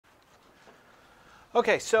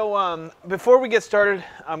Okay, so before we get started,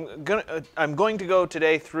 I'm going to go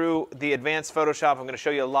today through the advanced Photoshop. I'm going to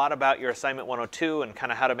show you a lot about your assignment 102 and kind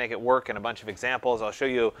of how to make it work and a bunch of examples. I'll show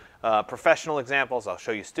you professional examples. I'll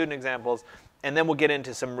show you student examples. And then we'll get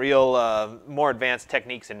into some real, more advanced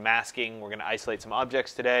techniques in masking. We're going to isolate some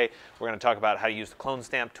objects today. We're going to talk about how to use the clone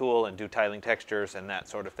stamp tool and do tiling textures and that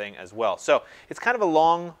sort of thing as well. So it's kind of a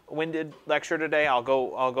long-winded lecture today. I'll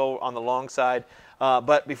go on the long side.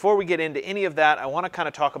 But before we get into any of that, I want to kind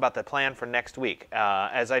of talk about the plan for next week.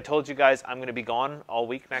 As I told you guys, I'm going to be gone all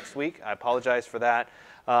week next week. I apologize for that.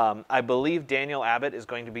 I believe Daniel Abbott is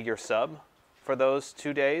going to be your sub for those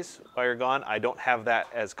 2 days while you're gone. I don't have that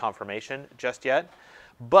as confirmation just yet.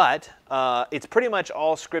 But it's pretty much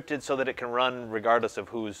all scripted so that it can run regardless of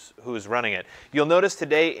who's running it. You'll notice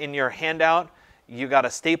today in your handout, you got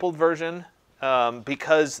a stapled version.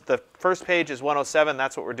 Because the first page is 107,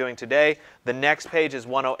 that's what we're doing today. The next page is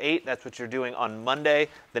 108, that's what you're doing on Monday.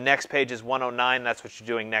 The next page is 109, that's what you're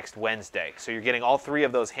doing next Wednesday. So you're getting all three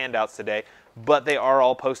of those handouts today, but they are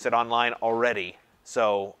all posted online already.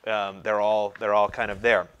 So they're all kind of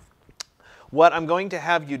there. What I'm going to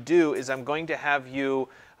have you do is I'm going to have you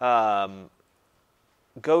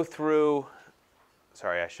go through,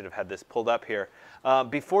 sorry, I should have had this pulled up here.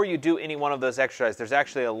 Before you do any one of those exercises, there's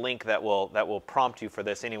actually a link that will prompt you for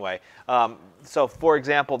this anyway. So for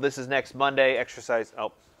example, this is next Monday, exercise,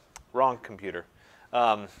 oh, wrong computer.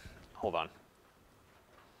 Hold on.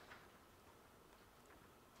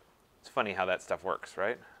 It's funny how that stuff works,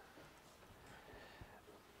 right?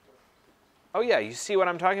 Oh yeah, you see what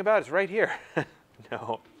I'm talking about? It's right here.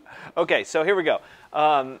 No. Okay, so here we go.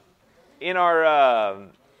 In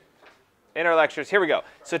our lectures, here we go.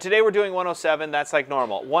 So today we're doing 107, that's like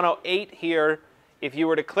normal. 108 here, if you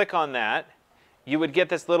were to click on that, you would get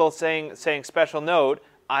this little saying special note,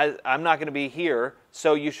 I'm not going to be here,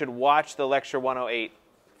 so you should watch the lecture 108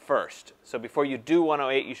 first. So before you do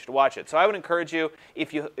 108, you should watch it. So I would encourage you,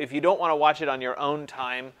 if you don't want to watch it on your own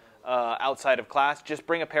time outside of class, just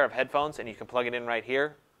bring a pair of headphones and you can plug it in right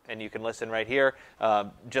here. And you can listen right here,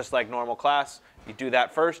 just like normal class. You do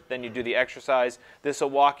that first, then you do the exercise. This will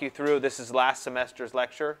walk you through, this is last semester's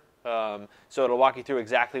lecture, so it'll walk you through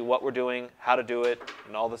exactly what we're doing, how to do it,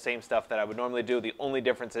 and all the same stuff that I would normally do. The only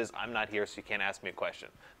difference is I'm not here, so you can't ask me a question.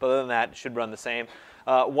 But other than that, it should run the same.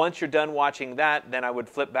 Once you're done watching that, then I would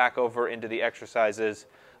flip back over into the exercises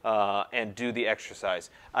and do the exercise.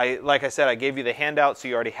 Like I said, I gave you the handout, so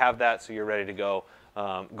you already have that, so you're ready to go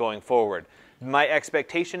going forward. My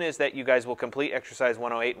expectation is that you guys will complete exercise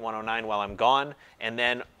 108 and 109 while I'm gone, and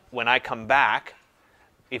then when I come back,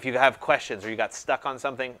 if you have questions or you got stuck on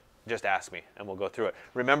something, just ask me and we'll go through it.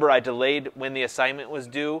 Remember, I delayed when the assignment was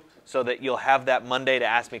due so that you'll have that Monday to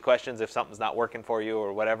ask me questions if something's not working for you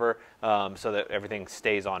or whatever, so that everything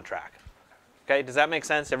stays on track. Okay, does that make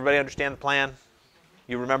sense? Everybody understand the plan?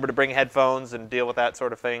 You remember to bring headphones and deal with that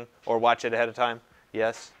sort of thing, or watch it ahead of time?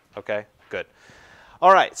 Yes? Okay, good.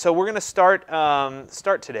 All right, so we're going to start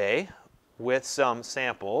today with some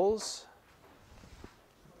samples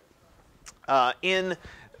in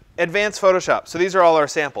advanced Photoshop. So these are all our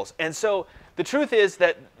samples. And so the truth is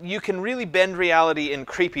that you can really bend reality in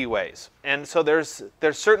creepy ways. And so there's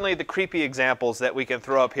certainly the creepy examples that we can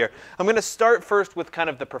throw up here. I'm going to start first with kind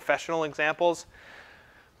of the professional examples.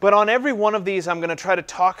 But on every one of these, I'm going to try to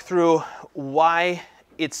talk through why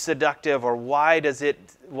it's seductive, or why does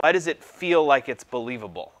it feel like it's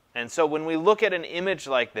believable. And so when we look at an image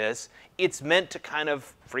like this, it's meant to kind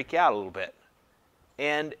of freak you out a little bit.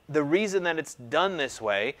 And the reason that it's done this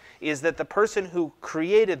way is that the person who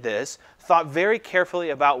created this thought very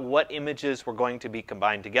carefully about what images were going to be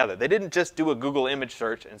combined together. They didn't just do a Google image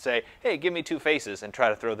search and say, hey, give me two faces, and try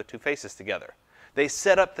to throw the two faces together. They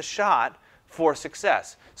set up the shot for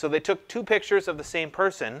success. So they took two pictures of the same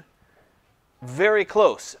person, very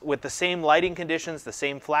close, with the same lighting conditions, the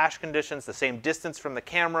same flash conditions, the same distance from the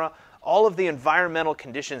camera. All of the environmental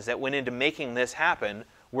conditions that went into making this happen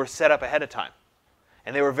were set up ahead of time.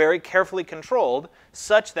 And they were very carefully controlled,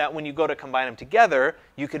 such that when you go to combine them together,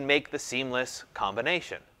 you can make the seamless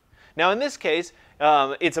combination. Now in this case,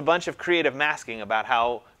 it's a bunch of creative masking about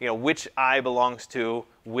how, which eye belongs to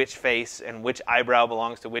which face and which eyebrow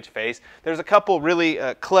belongs to which face. There's a couple really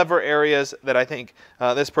clever areas that I think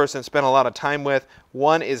this person spent a lot of time with.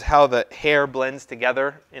 One is how the hair blends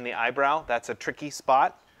together in the eyebrow. That's a tricky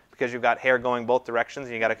spot because you've got hair going both directions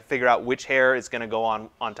and you got to figure out which hair is going to go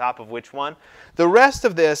on top of which one. The rest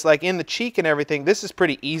of this, like in the cheek and everything, this is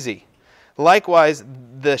pretty easy. Likewise,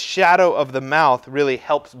 the shadow of the mouth really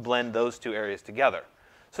helps blend those two areas together.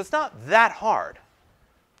 So it's not that hard.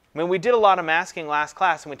 I mean, we did a lot of masking last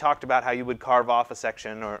class, and we talked about how you would carve off a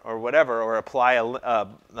section or whatever, or apply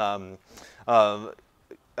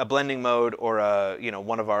a blending mode or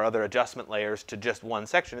one of our other adjustment layers to just one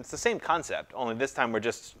section. It's the same concept, only this time we're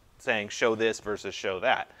just saying show this versus show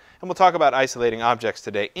that. And we'll talk about isolating objects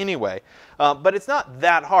today anyway. But it's not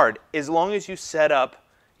that hard as long as you set up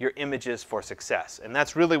your images for success. And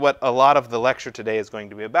that's really what a lot of the lecture today is going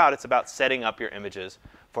to be about. It's about setting up your images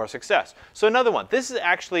for success. So another one. This is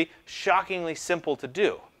actually shockingly simple to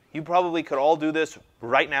do. You probably could all do this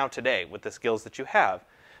right now today with the skills that you have.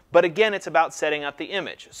 But again, it's about setting up the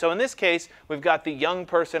image. So in this case, we've got the young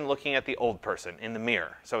person looking at the old person in the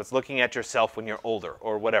mirror. So it's looking at yourself when you're older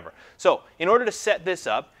or whatever. So in order to set this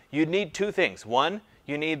up, you need two things. One,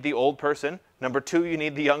 you need the old person. Number two, you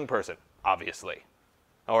need the young person, obviously.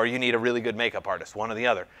 Or you need a really good makeup artist, one or the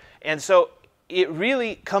other. And so it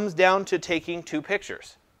really comes down to taking two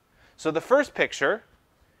pictures. So the first picture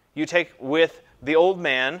you take with the old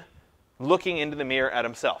man looking into the mirror at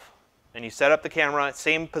himself. And you set up the camera,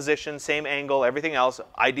 same position, same angle, everything else,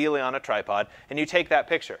 ideally on a tripod, and you take that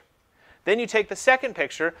picture. Then you take the second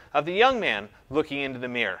picture of the young man looking into the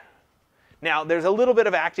mirror. Now, there's a little bit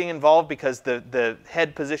of acting involved because the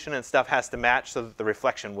head position and stuff has to match so that the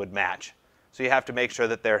reflection would match. So you have to make sure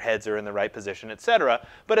that their heads are in the right position, etc.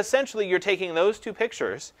 But essentially, you're taking those two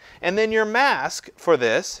pictures, and then your mask for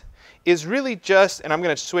this is really just, and I'm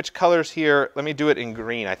going to switch colors here. Let me do it in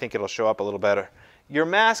green. I think it'll show up a little better. Your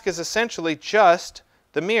mask is essentially just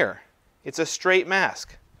the mirror. It's a straight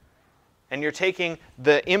mask. And you're taking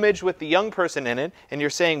the image with the young person in it, and you're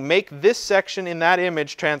saying, make this section in that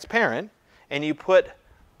image transparent, and you put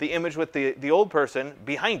the image with the old person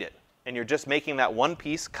behind it. And you're just making that one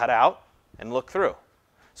piece cut out and look through.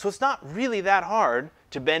 So it's not really that hard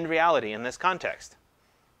to bend reality in this context.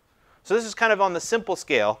 So this is kind of on the simple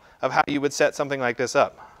scale of how you would set something like this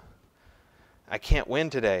up. I can't win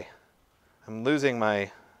today. I'm losing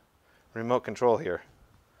my remote control here.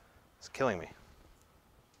 It's killing me.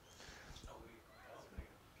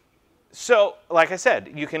 So, like I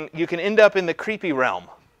said, you can end up in the creepy realm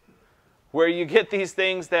where you get these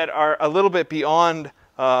things that are a little bit beyond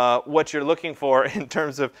what you're looking for in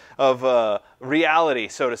terms of reality,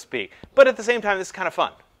 so to speak. But at the same time, this is kind of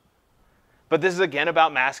fun. But this is, again,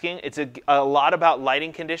 about masking. It's a lot about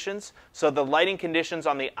lighting conditions. So the lighting conditions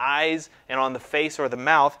on the eyes and on the face or the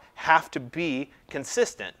mouth have to be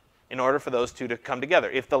consistent in order for those two to come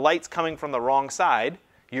together. If the light's coming from the wrong side,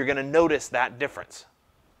 you're going to notice that difference.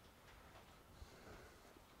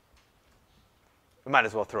 We might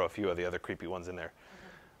as well throw a few of the other creepy ones in there.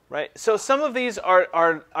 Right? So some of these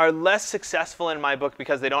are less successful in my book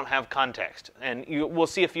because they don't have context. And we'll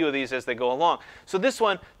see a few of these as they go along. So this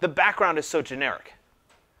one, the background is so generic.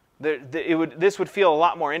 This would feel a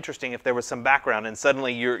lot more interesting if there was some background and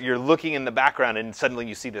suddenly you're looking in the background and suddenly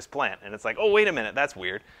you see this plant. And it's like, oh, wait a minute, that's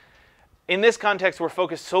weird. In this context, we're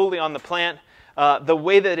focused solely on the plant. The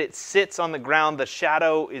way that it sits on the ground, the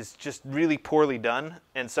shadow is just really poorly done.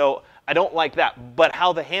 And so I don't like that. But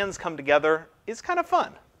how the hands come together is kind of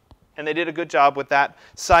fun. And they did a good job with that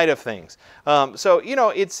side of things. So, you know,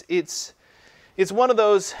 it's one of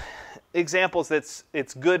those examples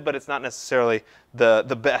it's good, but it's not necessarily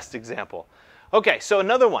the best example. Okay, so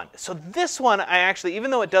another one. So this one, I actually,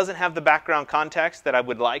 even though it doesn't have the background context that I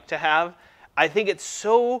would like to have, I think it's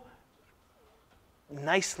so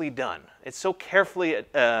nicely done. It's so carefully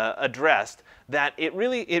addressed that it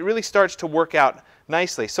really starts to work out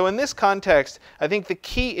nicely. So in this context, I think the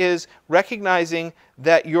key is recognizing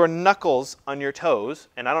that your knuckles on your toes,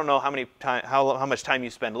 and I don't know how much time you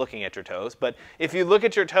spend looking at your toes, but if you look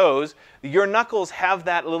at your toes, your knuckles have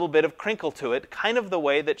that little bit of crinkle to it, kind of the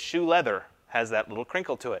way that shoe leather has that little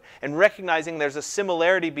crinkle to it. And recognizing there's a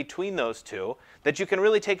similarity between those two that you can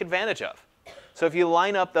really take advantage of. So if you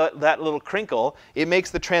line up that little crinkle, it makes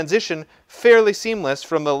the transition fairly seamless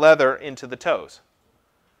from the leather into the toes.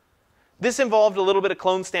 This involved a little bit of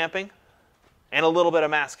clone stamping and a little bit of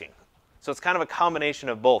masking. So it's kind of a combination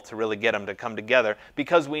of both to really get them to come together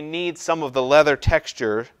because we need some of the leather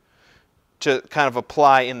texture to kind of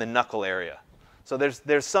apply in the knuckle area. So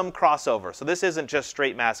there's some crossover. So this isn't just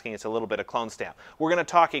straight masking, it's a little bit of clone stamp. We're going to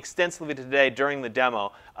talk extensively today during the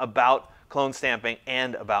demo about clone stamping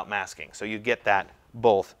and about masking. So you get that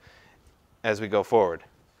both as we go forward.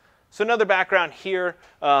 So another background here.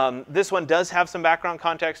 This one does have some background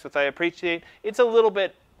context, which I appreciate. It's a little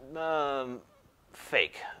bit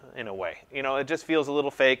fake in a way. You know, it just feels a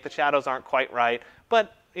little fake. The shadows aren't quite right,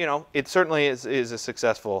 but you know, it certainly is a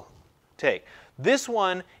successful take. This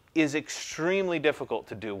one is extremely difficult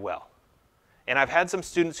to do well. And I've had some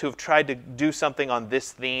students who have tried to do something on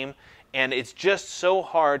this theme, And it's just so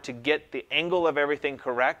hard to get the angle of everything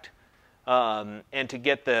correct and to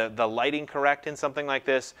get the lighting correct in something like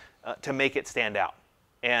this to make it stand out.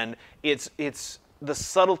 And it's the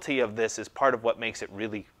subtlety of this is part of what makes it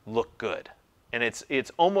really look good. And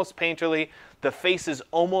it's almost painterly. The face is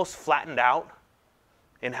almost flattened out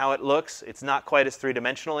in how it looks. It's not quite as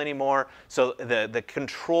three-dimensional anymore. So the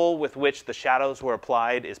control with which the shadows were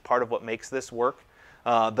applied is part of what makes this work.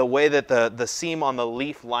 The way that the seam on the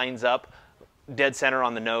leaf lines up dead center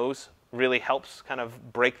on the nose really helps kind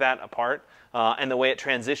of break that apart. And the way it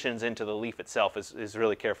transitions into the leaf itself is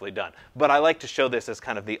really carefully done. But I like to show this as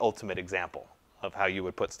kind of the ultimate example of how you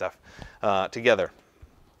would put stuff together.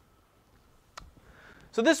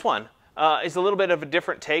 So this one is a little bit of a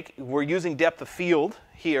different take. We're using depth of field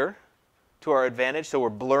here to our advantage. So we're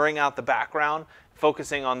blurring out the background,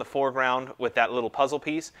 focusing on the foreground with that little puzzle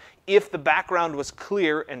piece. If the background was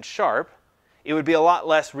clear and sharp, it would be a lot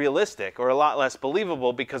less realistic or a lot less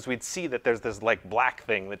believable because we'd see that there's this like black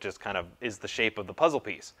thing that just kind of is the shape of the puzzle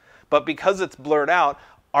piece. But because it's blurred out,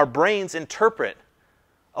 our brains interpret,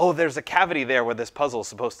 oh, there's a cavity there where this puzzle is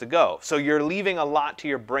supposed to go. So you're leaving a lot to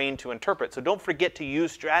your brain to interpret. So don't forget to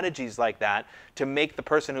use strategies like that to make the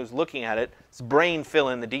person who's looking at it's brain fill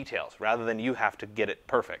in the details rather than you have to get it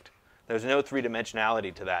perfect. There's no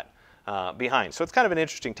three-dimensionality to that behind. So it's kind of an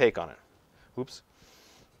interesting take on it. Oops.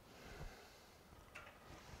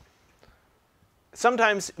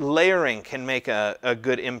 Sometimes layering can make a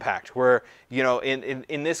good impact where, you know,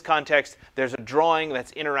 in this context, there's a drawing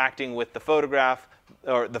that's interacting with the photograph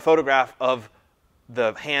or the photograph of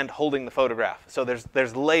the hand holding the photograph. So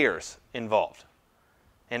there's layers involved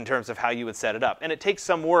in terms of how you would set it up. And it takes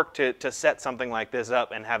some work to set something like this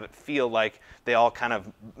up and have it feel like they all kind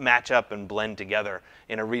of match up and blend together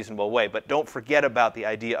in a reasonable way. But don't forget about the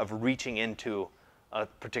idea of reaching into a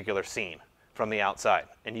particular scene from the outside.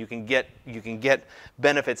 And you can get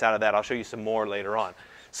benefits out of that. I'll show you some more later on.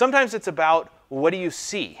 Sometimes it's about, what do you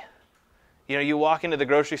see? You know, you walk into the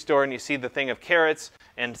grocery store and you see the thing of carrots,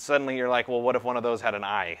 and suddenly you're like, well, what if one of those had an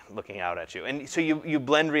eye looking out at you? And so you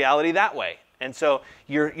blend reality that way. And so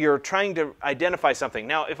you're trying to identify something.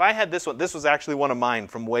 Now, if I had this one, this was actually one of mine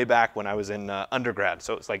from way back when I was in undergrad.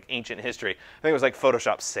 So it's like ancient history. I think it was like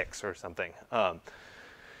Photoshop 6 or something.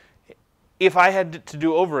 If I had to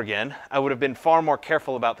do over again, I would have been far more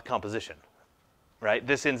careful about the composition, right?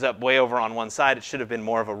 This ends up way over on one side. It should have been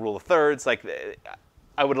more of a rule of thirds. Like,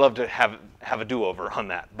 I would love to have a do-over on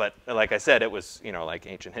that. But like I said, it was, you know, like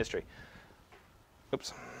ancient history.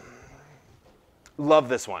 Oops. Love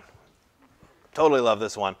this one. Totally love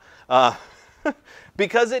this one.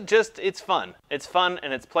 Because it's fun. It's fun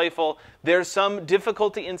and it's playful. There's some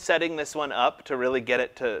difficulty in setting this one up to really get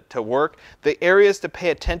it to work. The areas to pay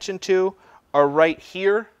attention to are right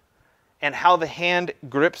here and how the hand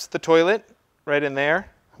grips the toilet right in there.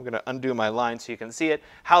 I'm going to undo my line so you can see it.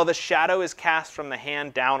 How the shadow is cast from the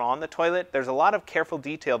hand down on the toilet. There's a lot of careful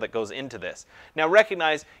detail that goes into this. Now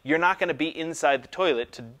recognize you're not going to be inside the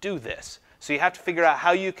toilet to do this. So you have to figure out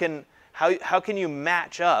how you can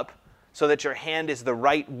match up so that your hand is the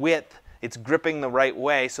right width, it's gripping the right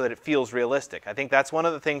way so that it feels realistic. I think that's one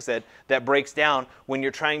of the things that breaks down when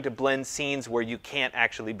you're trying to blend scenes where you can't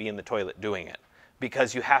actually be in the toilet doing it.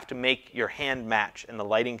 Because you have to make your hand match and the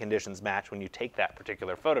lighting conditions match when you take that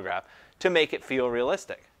particular photograph to make it feel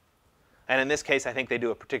realistic. And in this case, I think they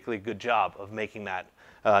do a particularly good job of making that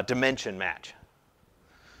dimension match.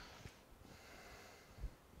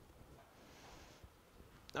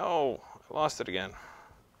 Oh, I lost it again.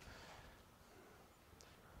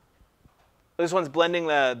 This one's blending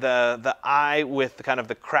the eye with kind of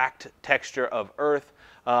the cracked texture of earth.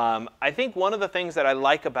 I think one of the things that I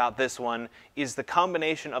like about this one is the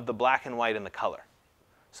combination of the black and white and the color.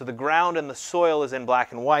 So the ground and the soil is in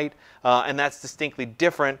black and white, and that's distinctly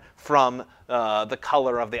different from the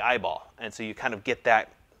color of the eyeball. And so you kind of get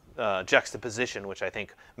that juxtaposition, which I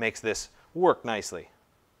think makes this work nicely.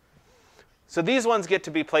 So these ones get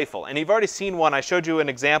to be playful. And you've already seen one. I showed you an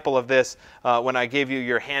example of this when I gave you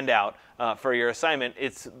your handout for your assignment.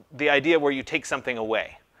 It's the idea where you take something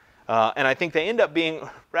away. And I think they end up being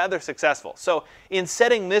rather successful. So in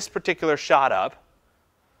setting this particular shot up,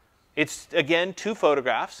 it's, again, 2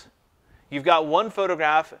 photographs. You've got one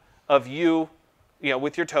photograph of you know,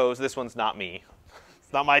 with your toes. This one's not me.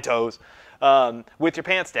 It's not my toes. With your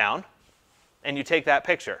pants down. And you take that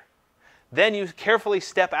picture. Then you carefully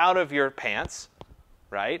step out of your pants,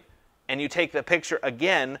 right? And you take the picture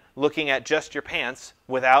again, looking at just your pants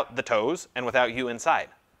without the toes and without you inside.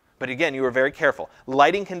 But again, you were very careful.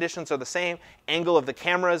 Lighting conditions are the same. Angle of the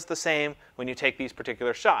camera is the same when you take these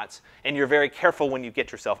particular shots. And you're very careful when you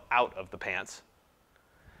get yourself out of the pants.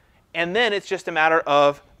 And then it's just a matter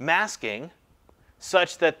of masking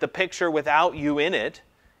such that the picture without you in it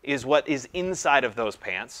is what is inside of those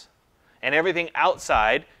pants, and everything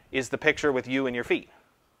outside is the picture with you and your feet.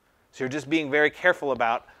 So you're just being very careful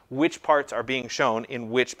about which parts are being shown in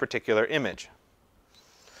which particular image.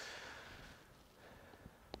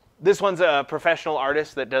 This one's a professional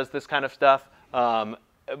artist that does this kind of stuff.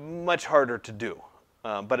 Much harder to do,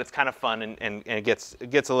 but it's kind of fun, and it gets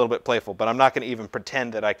a little bit playful. But I'm not going to even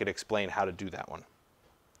pretend that I could explain how to do that one.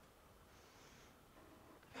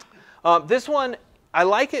 This one, I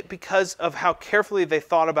like it because of how carefully they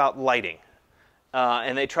thought about lighting.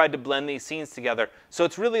 And they tried to blend these scenes together. So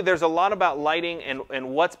it's really, there's a lot about lighting and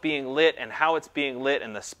what's being lit and how it's being lit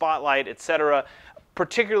and the spotlight, etc.,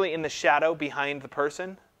 particularly in the shadow behind the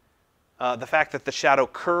person. The fact that the shadow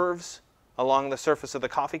curves along the surface of the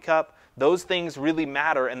coffee cup, those things really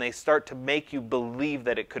matter, and they start to make you believe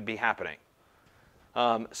that it could be happening.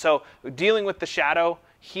 So dealing with the shadow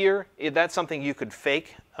here, that's something you could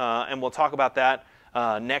fake, and we'll talk about that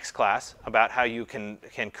next class, about how you can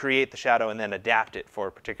create the shadow and then adapt it for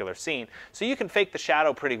a particular scene. So you can fake the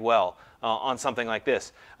shadow pretty well on something like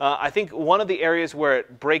this. I think one of the areas where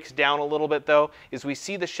it breaks down a little bit, though, is we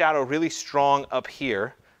see the shadow really strong up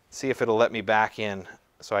here. See if it'll let me back in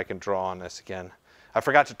so I can draw on this again. I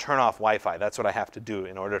forgot to turn off Wi-Fi. That's what I have to do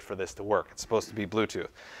in order for this to work. It's supposed to be Bluetooth.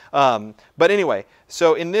 But anyway,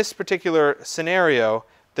 so in this particular scenario,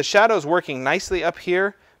 the shadow's working nicely up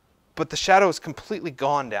here, but the shadow is completely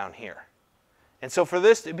gone down here. And so for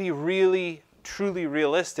this to be really, truly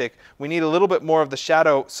realistic, we need a little bit more of the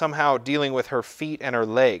shadow somehow dealing with her feet and her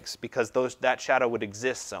legs, because that shadow would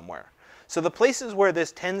exist somewhere. So the places where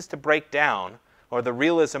this tends to break down, or the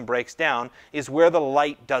realism breaks down, is where the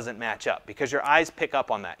light doesn't match up, because your eyes pick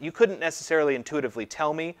up on that. You couldn't necessarily intuitively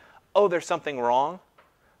tell me, oh, there's something wrong.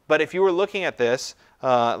 But if you were looking at this,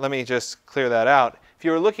 let me just clear that out. If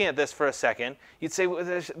you were looking at this for a second, you'd say,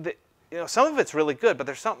 well, some of it's really good, but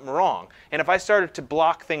there's something wrong. And if I started to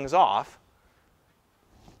block things off,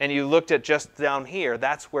 and you looked at just down here,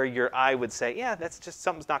 that's where your eye would say, yeah, that's just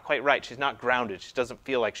something's not quite right. She's not grounded. She doesn't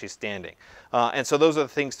feel like she's standing. And so those are the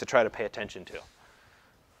things to try to pay attention to.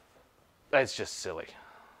 That's just silly.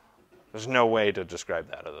 There's no way to describe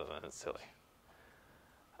that other than it's silly.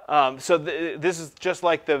 So this is just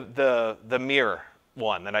like the mirror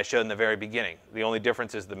one that I showed in the very beginning. The only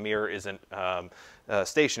difference is the mirror isn't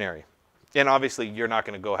stationary. And obviously, you're not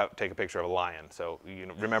going to go take a picture of a lion. So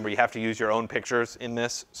remember, you have to use your own pictures in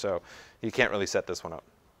this. So you can't really set this one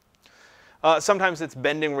up. Sometimes it's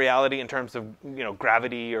bending reality in terms of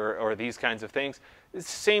gravity or these kinds of things.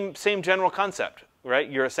 It's the same general concept. Right?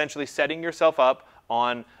 You're essentially setting yourself up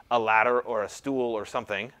on a ladder or a stool or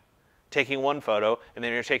something, taking one photo, and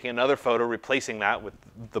then you're taking another photo, replacing that with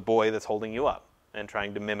the boy that's holding you up, and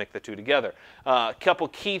trying to mimic the two together. A couple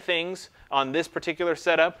key things on this particular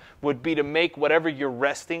setup would be to make whatever you're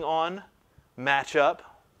resting on match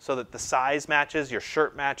up, so that the size matches, your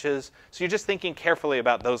shirt matches. So you're just thinking carefully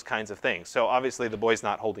about those kinds of things. So obviously the boy's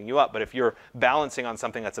not holding you up, but if you're balancing on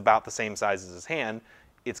something that's about the same size as his hand,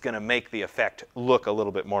 it's going to make the effect look a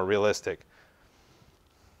little bit more realistic.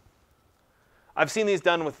 I've seen these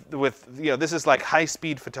done with this is like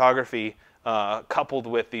high-speed photography coupled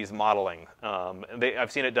with these modeling.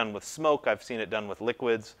 I've seen it done with smoke. I've seen it done with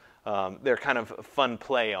liquids. They're kind of fun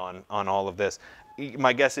play on all of this.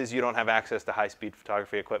 My guess is you don't have access to high-speed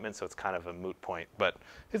photography equipment, so it's kind of a moot point. But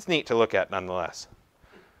it's neat to look at nonetheless.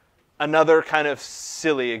 Another kind of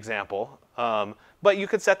silly example, but you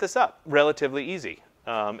could set this up relatively easy.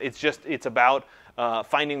 It's about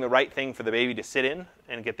finding the right thing for the baby to sit in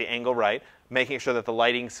and get the angle right, making sure that the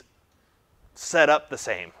lighting's set up the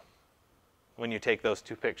same when you take those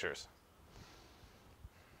two pictures.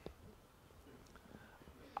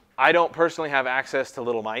 I don't personally have access to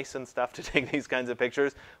little mice and stuff to take these kinds of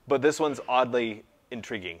pictures, but this one's oddly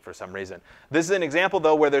intriguing for some reason. This is an example,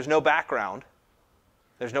 though, where there's no background.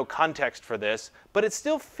 There's no context for this, but it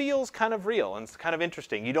still feels kind of real and it's kind of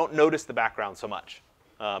interesting. You don't notice the background so much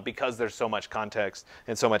because there's so much context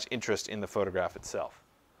and so much interest in the photograph itself.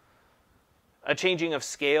 A changing of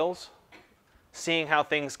scales, seeing how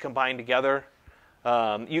things combine together.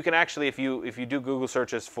 You can actually, if you do Google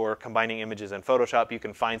searches for combining images in Photoshop, you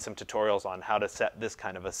can find some tutorials on how to set this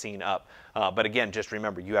kind of a scene up. But again, just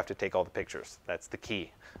remember, you have to take all the pictures. That's the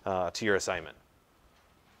key to your assignment.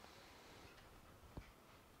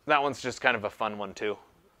 That one's just kind of a fun one too,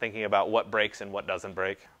 thinking about what breaks and what doesn't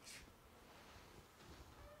break.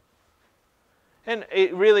 And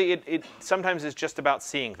it sometimes is just about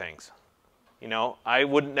seeing things. I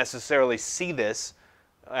wouldn't necessarily see this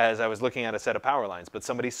as I was looking at a set of power lines, but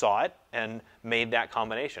somebody saw it and made that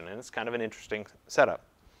combination, and it's kind of an interesting setup.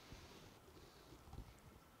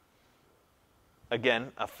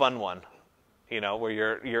 Again, a fun one, you know, where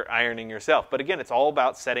you're ironing yourself. But again, it's all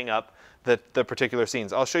about setting up the particular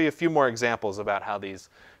scenes. I'll show you a few more examples about how these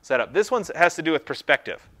set up. This one has to do with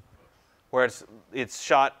perspective, where it's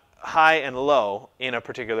shot high and low in a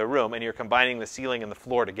particular room, and you're combining the ceiling and the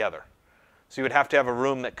floor together. So you would have to have a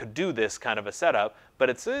room that could do this kind of a setup, but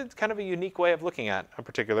it's kind of a unique way of looking at a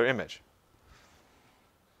particular image.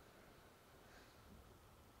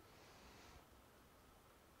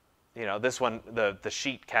 You know, this one, the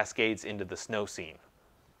sheet cascades into the snow scene.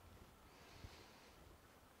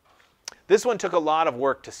 This one took a lot of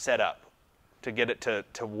work to set up, to get it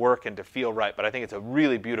to work and to feel right, but I think it's a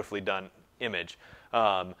really beautifully done image.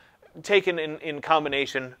 Taken in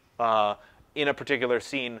combination in a particular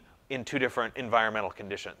scene in two different environmental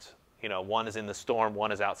conditions. You know, one is in the storm,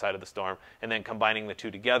 one is outside of the storm, and then combining the two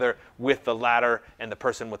together with the ladder and the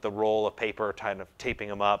person with the roll of paper kind of taping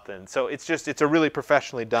them up. And so it's a really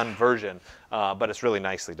professionally done version, but it's really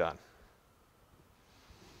nicely done.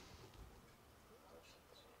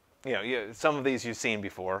 You know, yeah, some of these you've seen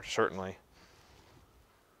before, certainly.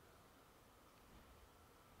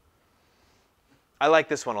 I like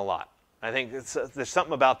this one a lot. I think there's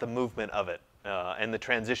something about the movement of it. And the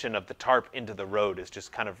transition of the tarp into the road is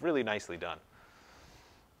just kind of really nicely done.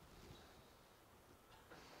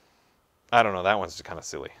 I don't know, that one's just kind of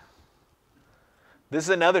silly. This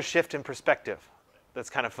is another shift in perspective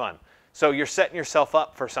that's kind of fun. So you're setting yourself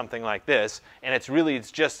up for something like this, and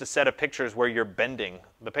it's just a set of pictures where you're bending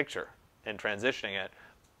the picture and transitioning it.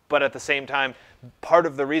 But at the same time, part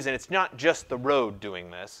of the reason, it's not just the road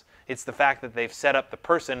doing this, it's the fact that they've set up the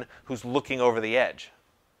person who's looking over the edge.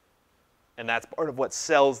 And that's part of what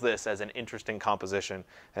sells this as an interesting composition,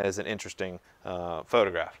 as an interesting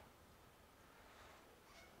photograph.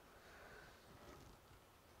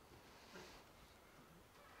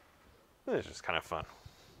 This is just kind of fun.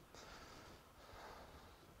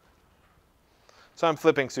 So I'm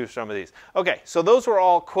flipping through some of these. Okay, so those were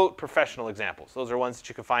all, quote, professional examples. Those are ones that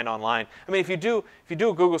you can find online. I mean, if you do a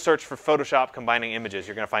Google search for Photoshop combining images,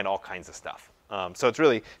 you're going to find all kinds of stuff. So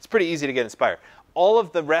it's pretty easy to get inspired. All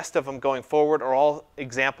of the rest of them going forward are all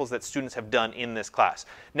examples that students have done in this class.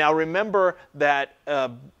 Now remember that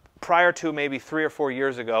prior to maybe 3 or 4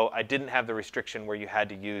 years ago, I didn't have the restriction where you had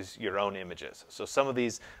to use your own images. So some of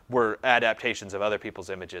these were adaptations of other people's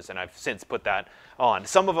images, and I've since put that on.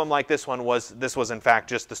 Some of them, like this one, was in fact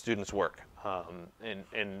just the students' work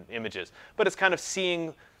in images. But it's kind of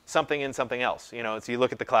seeing something in something else. You know, so you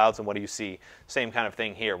look at the clouds and what do you see? Same kind of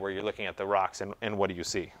thing here where you're looking at the rocks and what do you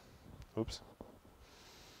see? Oops.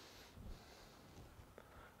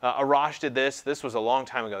 Arash did this. This was a long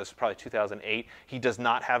time ago. This was probably 2008. He does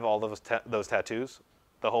not have all of those tattoos.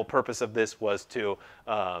 The whole purpose of this was to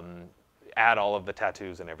add all of the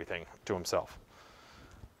tattoos and everything to himself.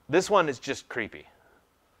 This one is just creepy,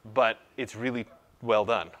 but it's really well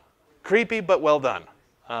done. Creepy, but well done.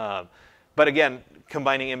 But again,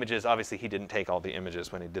 combining images, obviously he didn't take all the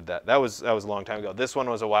images when he did that. That was a long time ago. This one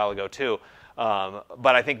was a while ago too.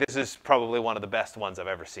 But I think this is probably one of the best ones I've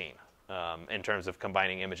ever seen. In terms of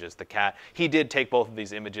combining images. The cat, he did take both of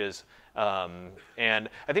these images, and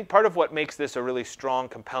I think part of what makes this a really strong,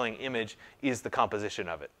 compelling image is the composition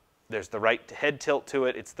of it. There's the right head tilt to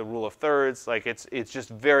it. It's the rule of thirds. Like it's just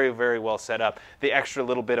very, very well set up. The extra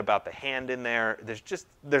little bit about the hand in there.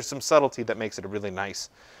 There's some subtlety that makes it a really nice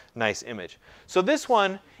image. So this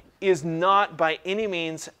one is not by any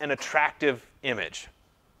means an attractive image.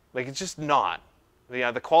 Like it's just not.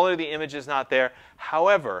 The quality of the image is not there.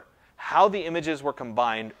 However, how the images were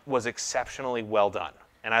combined was exceptionally well done.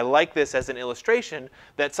 And I like this as an illustration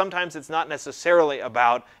that sometimes it's not necessarily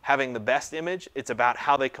about having the best image, it's about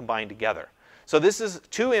how they combine together. So this is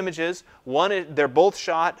two images. They're both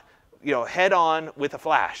shot, you know, head on with a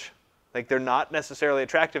flash. Like they're not necessarily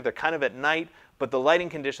attractive, they're kind of at night, but the lighting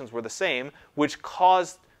conditions were the same, which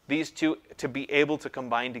caused these two to be able to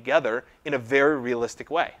combine together in a very realistic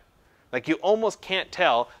way. Like you almost can't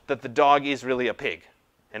tell that the dog is really a pig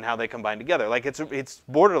and how they combine together. Like it's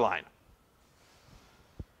borderline.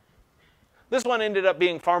 This one ended up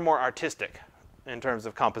being far more artistic in terms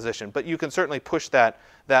of composition, but you can certainly push that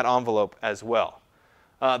envelope as well.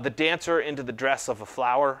 The dancer into the dress of a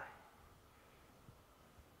flower.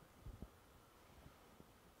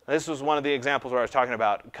 This was one of the examples where I was talking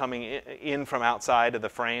about coming in from outside of the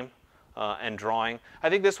frame and drawing. I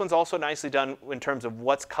think this one's also nicely done in terms of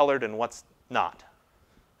what's colored and what's not,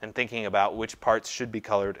 and thinking about which parts should be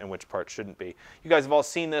colored and which parts shouldn't be. You guys have all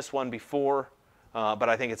seen this one before. but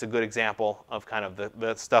I think it's a good example of kind of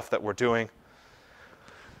the stuff that we're doing.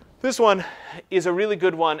 This one is a really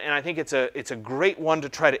good one, and I think it's a great one to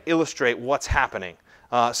try to illustrate what's happening.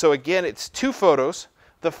 So again, it's two photos.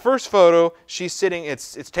 The first photo, she's sitting,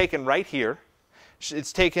 it's taken right here.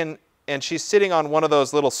 It's taken, and she's sitting on one of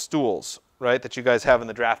those little stools, right, that you guys have in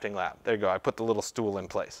the drafting lab. There you go, I put the little stool in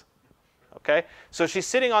place. Okay, so she's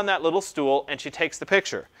sitting on that little stool, and she takes the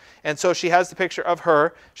picture. And so she has the picture of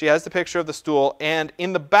her, she has the picture of the stool, and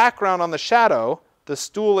in the background on the shadow, the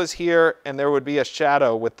stool is here, and there would be a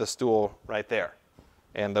shadow with the stool right there.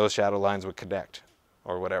 And those shadow lines would connect,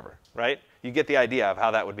 or whatever, right? You get the idea of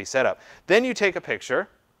how that would be set up. Then you take a picture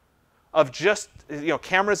of just,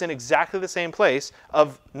 cameras in exactly the same place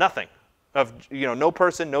of nothing. Of, no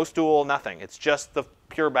person, no stool, nothing. It's just the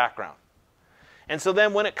pure background. And so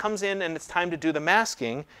then when it comes in and it's time to do the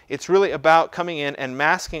masking, it's really about coming in and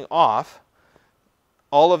masking off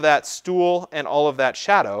all of that stool and all of that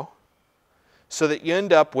shadow so that you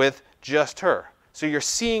end up with just her. So you're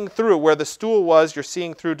seeing through where the stool was, you're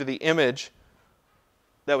seeing through to the image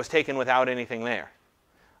that was taken without anything there.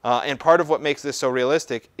 And part of what makes this so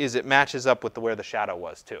realistic is it matches up with where the shadow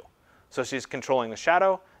was too. So she's controlling the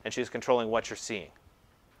shadow and she's controlling what you're seeing.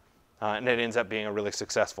 And it ends up being a really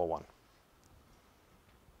successful one.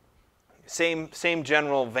 Same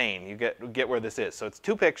general vein. You get where this is. So it's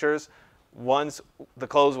two pictures. One's the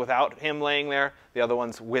clothes without him laying there. The other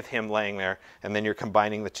one's with him laying there. And then you're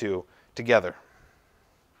combining the two together.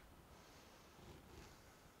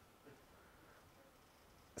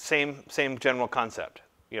 Same general concept.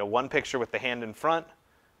 One picture with the hand in front,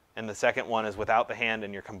 and the second one is without the hand,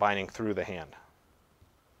 and you're combining through the hand.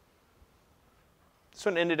 This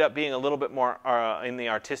one ended up being a little bit more in the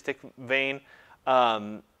artistic vein.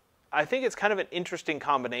 I think it's kind of an interesting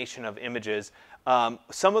combination of images.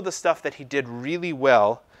 Some of the stuff that he did really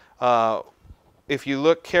well, if you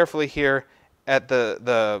look carefully here at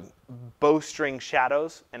the bowstring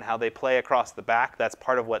shadows and how they play across the back, that's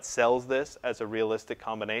part of what sells this as a realistic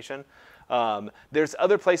combination. There's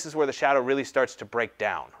other places where the shadow really starts to break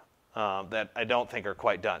down that I don't think are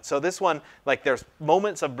quite done. So this one, there's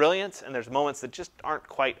moments of brilliance and there's moments that just aren't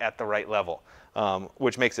quite at the right level,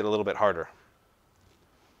 which makes it a little bit harder.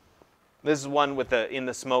 This is one with in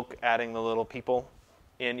the smoke adding the little people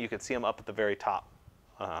in. You can see them up at the very top.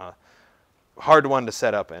 Hard one to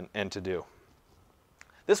set up and to do.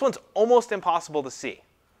 This one's almost impossible to see.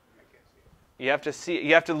 You have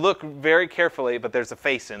to look very carefully, but there's a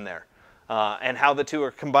face in there. And how the two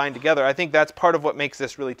are combined together. I think that's part of what makes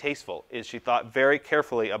this really tasteful, is she thought very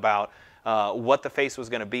carefully about what the face was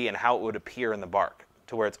going to be and how it would appear in the bark,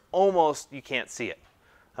 to where it's almost, you can't see it,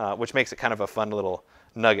 which makes it kind of a fun little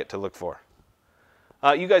nugget to look for.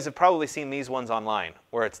 You guys have probably seen these ones online,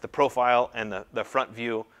 where it's the profile and the front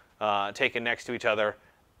view taken next to each other,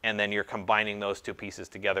 and then you're combining those two pieces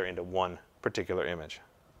together into one particular image.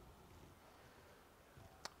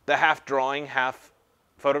 The half drawing, half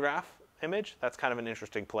photograph image, that's kind of an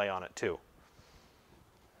interesting play on it too.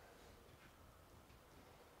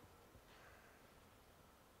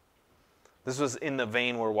 This was in the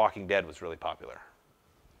vein where Walking Dead was really popular.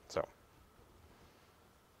 So,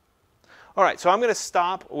 all right, so I'm going to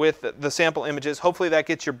stop with the sample images. Hopefully that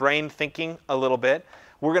gets your brain thinking a little bit.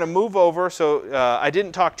 We're going to move over, so I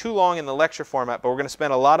didn't talk too long in the lecture format, but we're going to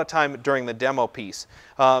spend a lot of time during the demo piece.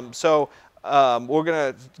 We're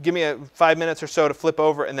going to give me 5 minutes or so to flip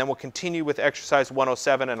over, and then we'll continue with exercise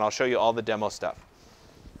 107, and I'll show you all the demo stuff.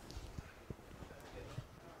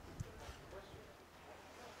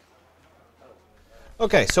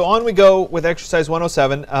 Okay, so on we go with exercise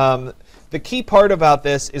 107. The key part about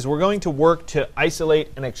this is we're going to work to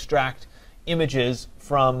isolate and extract images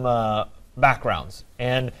from backgrounds.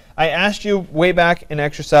 And I asked you way back in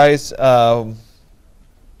exercise, I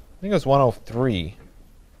think it was 103.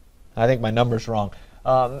 I think my number's wrong.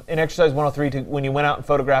 In exercise 103, when you went out and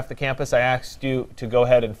photographed the campus, I asked you to go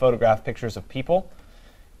ahead and photograph pictures of people.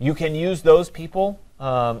 You can use those people.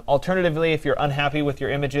 Alternatively, if you're unhappy with your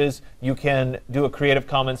images, you can do a Creative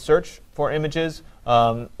Commons search for images.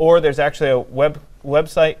 Or there's actually a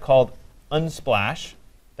website called Unsplash.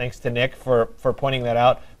 Thanks to Nick for pointing that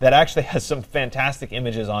out. That actually has some fantastic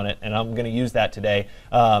images on it, and I'm going to use that today.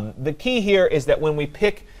 The key here is that when we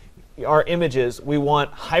pick our images, we want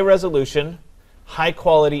high resolution, high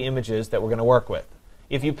quality images that we're going to work with.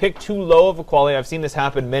 If you pick too low of a quality, I've seen this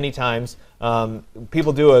happen many times.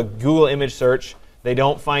 People do a Google image search, They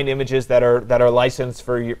don't find images that are licensed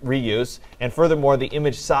for reuse. And furthermore, the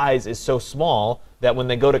image size is so small that when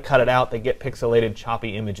they go to cut it out, they get pixelated,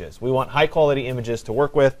 choppy images. We want high-quality images to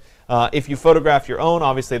work with. If you photograph your own,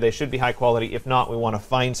 obviously they should be high quality. If not, we want to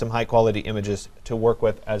find some high-quality images to work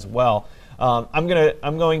with as well. I'm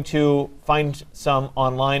going to find some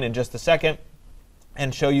online in just a second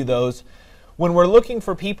and show you those. When we're looking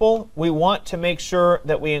for people, we want to make sure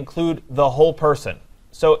that we include the whole person.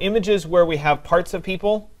 So images where we have parts of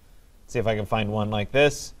people, see if I can find one like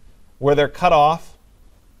this, where they're cut off,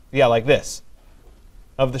 yeah, like this,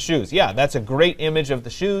 of the shoes. Yeah, that's a great image of the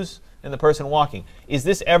shoes and the person walking. Is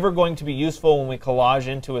this ever going to be useful when we collage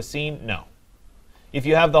into a scene? No. If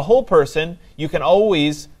you have the whole person, you can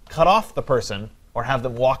always cut off the person or have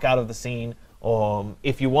them walk out of the scene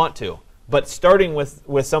if you want to. But starting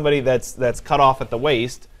with somebody that's cut off at the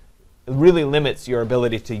waist really limits your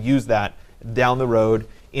ability to use that down the road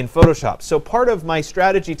in Photoshop. So part of my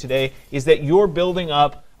strategy today is that you're building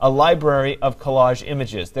up a library of collage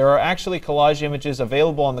images. There are actually collage images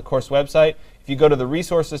available on the course website. If you go to the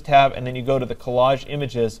Resources tab and then you go to the Collage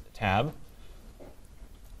Images tab,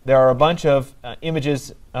 there are a bunch of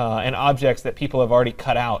images and objects that people have already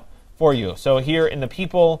cut out for you. So here in the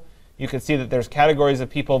people, you can see that there's categories of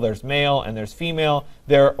people. There's male and there's female.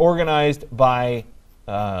 They're organized by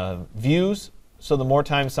views. So the more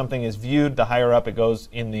times something is viewed, the higher up it goes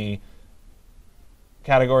in the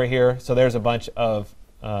category here. So there's a bunch of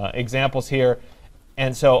examples here.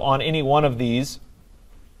 And so on any one of these,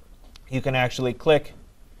 you can actually click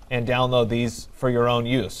and download these for your own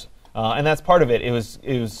use. And that's part of it. It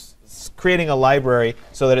was creating a library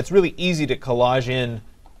so that it's really easy to collage in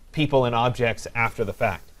people and objects after the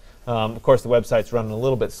fact. Of course, the website's running a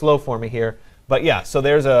little bit slow for me here. But yeah, so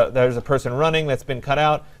there's a person running that's been cut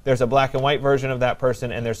out. There's a black and white version of that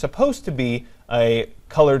person, and there's supposed to be a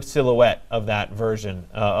colored silhouette of that version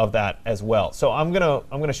of that as well. So I'm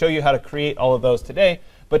gonna show you how to create all of those today.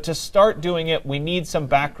 But to start doing it, we need some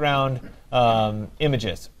background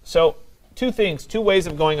images. So two ways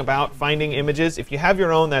of going about finding images. If you have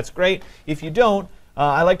your own, that's great. If you don't,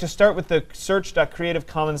 I like to start with the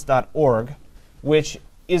search.creativecommons.org, which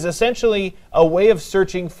is essentially a way of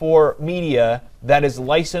searching for media that is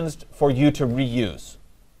licensed for you to reuse.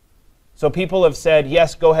 So people have said,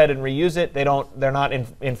 yes, go ahead and reuse it. They're not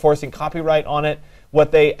enforcing copyright on it.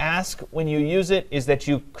 What they ask when you use it is that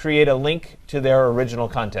you create a link to their original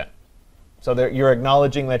content. So you're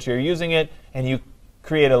acknowledging that you're using it, and you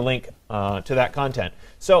create a link to that content.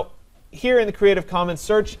 So here in the Creative Commons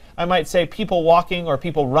search, I might say people walking or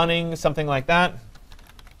people running, something like that.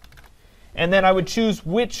 And then I would choose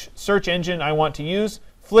which search engine I want to use.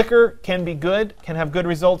 Flickr can be good, can have good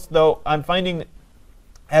results, though I'm finding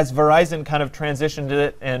as Verizon kind of transitioned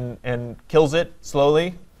it and kills it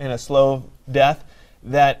slowly in a slow death,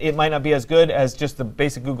 that it might not be as good as just the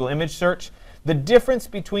basic Google image search. The difference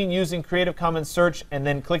between using Creative Commons search and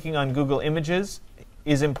then clicking on Google Images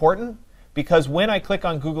is important, because when I click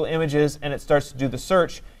on Google Images and it starts to do the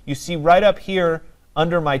search, you see right up here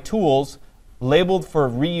under my tools labeled for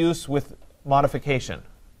reuse with modification.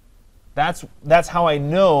 That's how I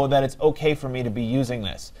know that it's okay for me to be using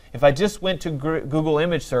this. If I just went to Google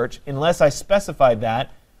image search, unless I specified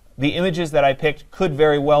that, the images that I picked could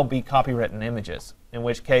very well be copywritten images, in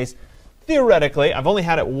which case, theoretically, I've only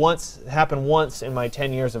had it happen once in my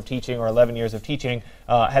 10 years of teaching or 11 years of teaching,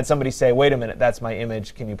 had somebody say, wait a minute, that's my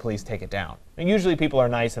image, can you please take it down? And usually people are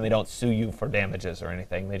nice and they don't sue you for damages or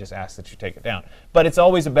anything, they just ask that you take it down. But it's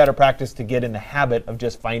always a better practice to get in the habit of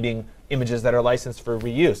just finding images that are licensed for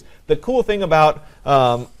reuse. The cool thing about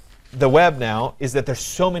the web now is that there's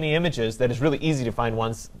so many images that it's really easy to find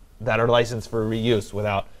ones that are licensed for reuse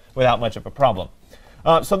without much of a problem.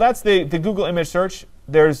 So that's the Google image search.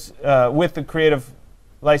 There's, with the creative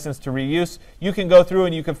license to reuse, you can go through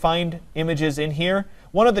and you can find images in here.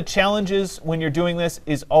 One of the challenges when you're doing this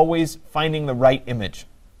is always finding the right image.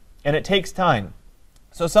 And it takes time.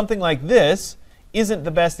 So something like this isn't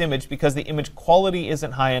the best image because the image quality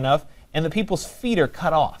isn't high enough and the people's feet are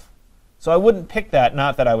cut off. So I wouldn't pick that,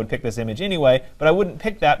 not that I would pick this image anyway, but I wouldn't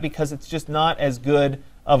pick that because it's just not as good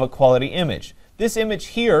of a quality image. This image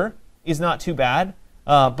here is not too bad.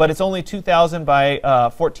 But it's only 2000 by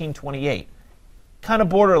 1428. Kind of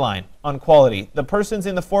borderline on quality. The person's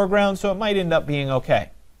in the foreground, so it might end up being okay.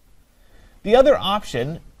 The other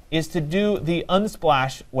option is to do the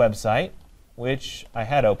Unsplash website, which I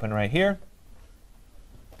had open right here.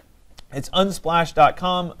 It's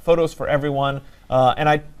unsplash.com, photos for everyone. And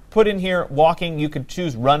I put in here walking. You could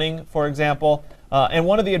choose running, for example. And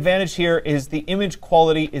one of the advantages here is the image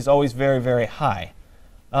quality is always very, very high.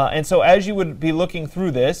 And so as you would be looking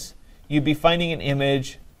through this, you'd be finding an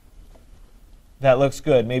image that looks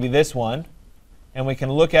good, maybe this one, and we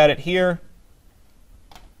can look at it here.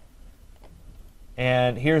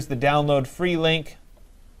 And here's the download free link.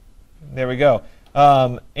 There we go.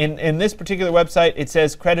 In this particular website, it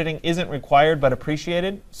says crediting isn't required but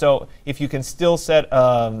appreciated. So if you can still set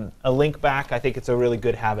a link back, I think it's a really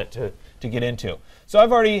good habit to get into. So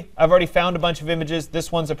I've already found a bunch of images.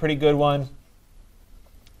 This one's a pretty good one.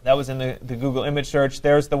 That was in the Google image search.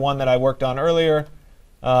 There's the one that I worked on earlier.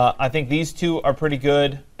 I think these two are pretty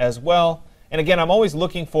good as well. And again, I'm always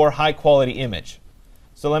looking for high quality image.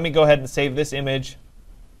 So let me go ahead and save this image,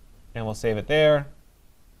 and we'll save it there.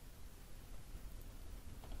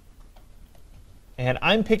 And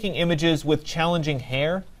I'm picking images with challenging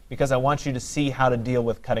hair because I want you to see how to deal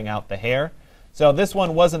with cutting out the hair. So this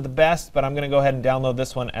one wasn't the best, but I'm going to go ahead and download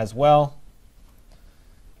this one as well.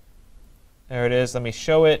 There it is. Let me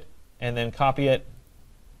show it and then copy it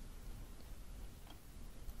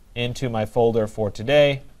into my folder for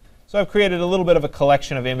today. So I've created a little bit of a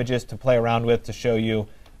collection of images to play around with to show you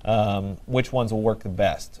which ones will work the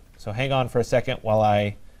best. So hang on for a second while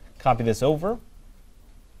I copy this over.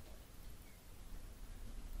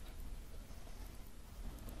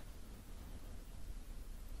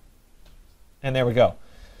 And there we go.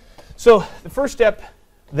 So the first step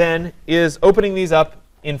then is opening these up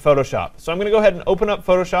in Photoshop. So I'm going to go ahead and open up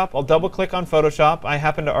Photoshop. I'll double click on Photoshop. I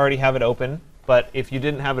happen to already have it open, but if you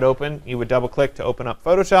didn't have it open, you would double click to open up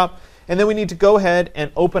Photoshop. And then we need to go ahead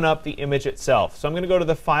and open up the image itself. So I'm going to go to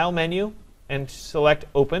the File menu and select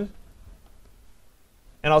Open.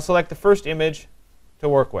 And I'll select the first image to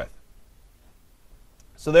work with.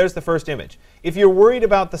 So there's the first image. If you're worried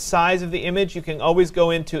about the size of the image, you can always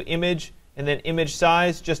go into Image and then Image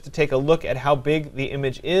Size just to take a look at how big the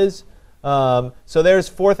image is. So there's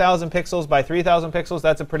 4,000 pixels by 3,000 pixels.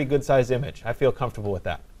 That's a pretty good size image. I feel comfortable with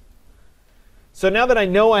that. So now that I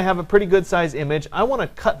know I have a pretty good size image, I want to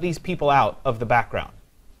cut these people out of the background.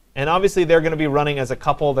 And obviously they're going to be running as a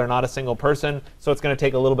couple. They're not a single person, so it's going to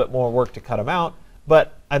take a little bit more work to cut them out.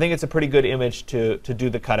 But I think it's a pretty good image to do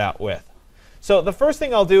the cutout with. So the first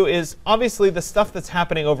thing I'll do is, obviously the stuff that's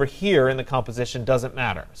happening over here in the composition doesn't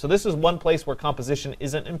matter. So this is one place where composition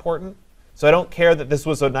isn't important. So I don't care that this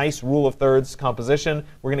was a nice rule of thirds composition.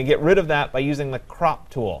 We're going to get rid of that by using the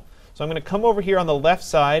crop tool. So I'm going to come over here on the left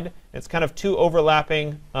side. It's kind of two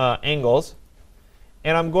overlapping angles.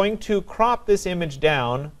 And I'm going to crop this image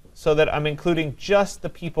down so that I'm including just the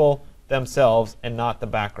people themselves and not the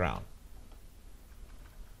background.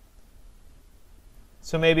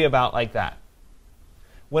 So maybe about like that.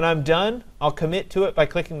 When I'm done, I'll commit to it by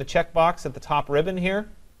clicking the checkbox at the top ribbon here.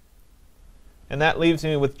 And that leaves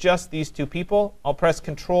me with just these two people. I'll press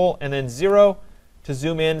Control and then 0 to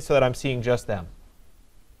zoom in so that I'm seeing just them.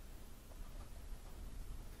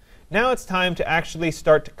 Now it's time to actually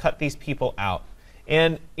start to cut these people out.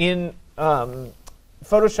 And in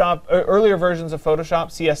Photoshop, earlier versions of Photoshop,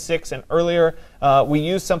 CS6 and earlier, we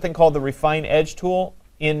used something called the Refine Edge tool.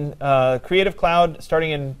 In Creative Cloud,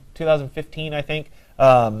 starting in 2015, I think,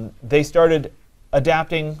 they started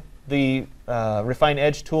adapting the Refine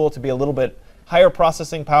Edge tool to be a little bit higher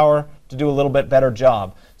processing power to do a little bit better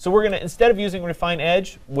job. So we're going to, instead of using Refine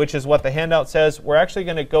Edge, which is what the handout says, we're actually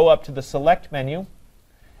going to go up to the Select menu,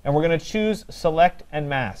 and we're going to choose Select and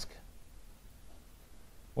Mask,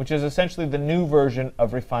 which is essentially the new version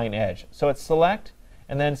of Refine Edge. So it's Select,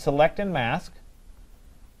 and then Select and Mask.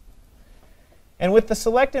 And with the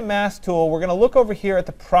Select and Mask tool, we're going to look over here at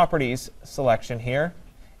the Properties selection here.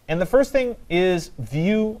 And the first thing is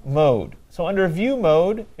View Mode. So under View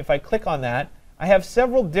Mode, if I click on that, I have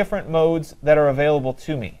several different modes that are available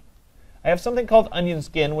to me. I have something called Onion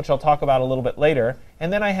Skin, which I'll talk about a little bit later.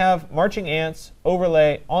 And then I have Marching Ants,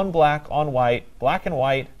 Overlay, On Black, On White, Black and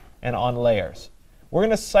White, and On Layers. We're going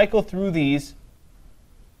to cycle through these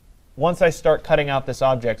once I start cutting out this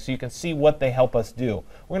object so you can see what they help us do.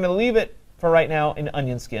 We're going to leave it for right now in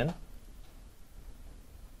Onion Skin.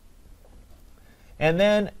 And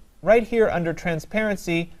then right here under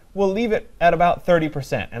Transparency, we'll leave it at about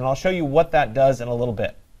 30%. And I'll show you what that does in a little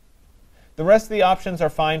bit. The rest of the options are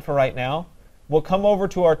fine for right now. We'll come over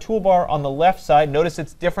to our toolbar on the left side. Notice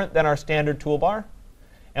it's different than our standard toolbar.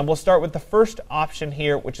 And we'll start with the first option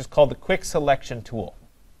here, which is called the Quick Selection tool.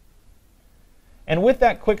 And with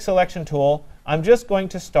that Quick Selection tool, I'm just going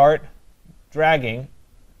to start dragging.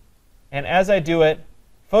 And as I do it,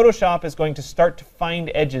 Photoshop is going to start to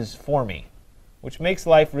find edges for me, which makes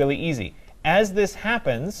life really easy. As this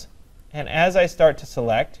happens, and as I start to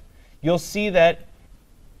select, you'll see that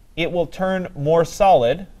it will turn more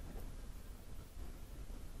solid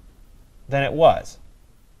than it was.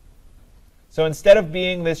 So instead of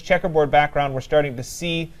being this checkerboard background, we're starting to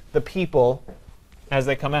see the people as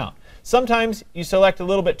they come out. Sometimes you select a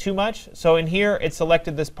little bit too much. So in here, it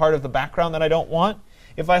selected this part of the background that I don't want.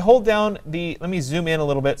 If I hold down the, let me zoom in a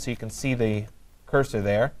little bit so you can see the cursor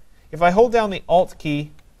there. If I hold down the Alt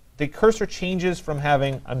key, the cursor changes from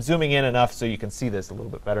having, I'm zooming in enough so you can see this a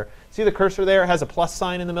little bit better. See the cursor there? It has a plus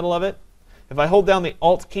sign in the middle of it. If I hold down the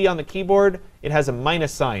Alt key on the keyboard, it has a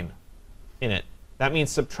minus sign in it. That means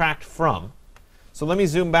subtract from. So let me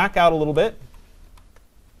zoom back out a little bit.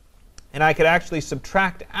 And I could actually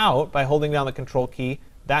subtract out by holding down the Control key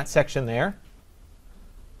that section there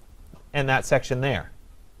and that section there.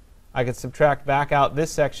 I could subtract back out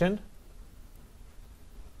this section.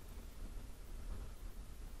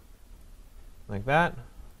 Like that.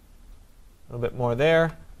 A little bit more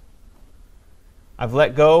there. I've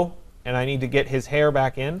let go, and I need to get his hair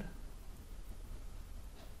back in.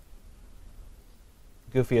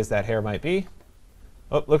 Goofy as that hair might be.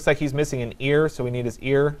 Oh, looks like he's missing an ear, so we need his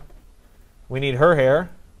ear. We need her hair.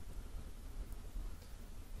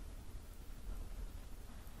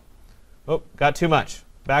 Oh, got too much.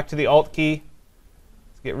 Back to the Alt key.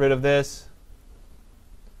 Let's get rid of this.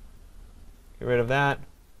 Get rid of that.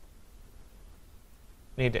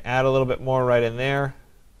 Need to add a little bit more right in there.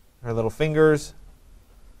 Her little fingers.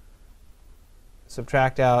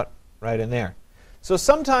 Subtract out right in there. So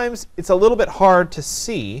sometimes it's a little bit hard to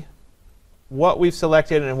see what we've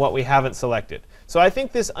selected and what we haven't selected. So I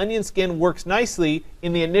think this onion skin works nicely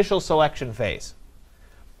in the initial selection phase.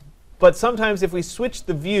 But sometimes if we switch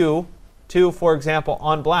the view to, for example,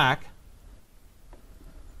 on black,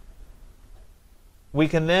 we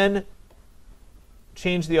can then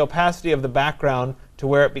change the opacity of the background to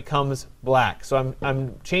where it becomes black. So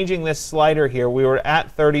I'm changing this slider here. We were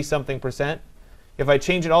at 30-something%. If I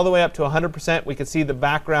change it all the way up to 100%, we can see the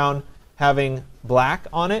background having black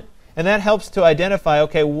on it. And that helps to identify,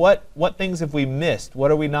 OK, what things have we missed? What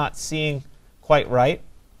are we not seeing quite right?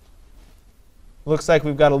 Looks like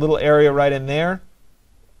we've got a little area right in there.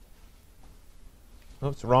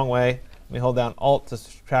 Oops, wrong way. Let me hold down Alt to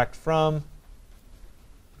subtract from.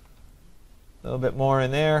 A little bit more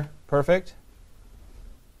in there. Perfect.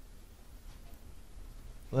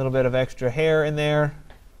 A little bit of extra hair in there.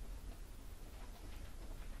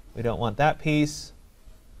 We don't want that piece.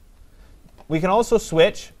 We can also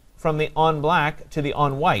switch from the on black to the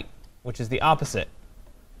on white, which is the opposite,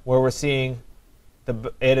 where we're seeing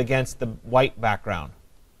it against the white background.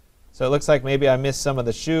 So it looks like maybe I missed some of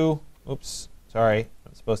the shoe. Oops, sorry.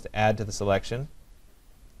 I'm supposed to add to the selection.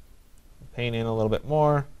 Paint in a little bit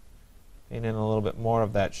more. Paint in a little bit more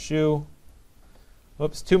of that shoe.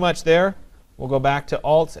 Whoops, too much there. We'll go back to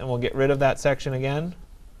Alt and we'll get rid of that section again.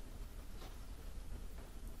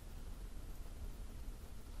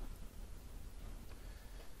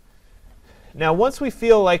 Now, once we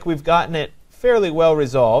feel like we've gotten it fairly well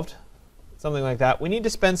resolved, something like that, we need to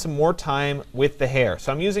spend some more time with the hair.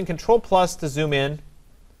 So I'm using Control+ to zoom in,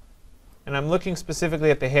 and I'm looking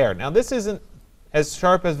specifically at the hair. Now, this isn't as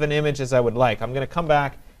sharp of an image as I would like. I'm going to come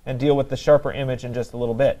back and deal with the sharper image in just a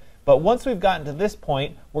little bit. But once we've gotten to this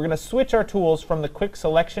point, we're going to switch our tools from the Quick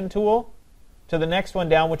Selection tool to the next one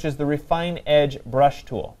down, which is the Refine Edge Brush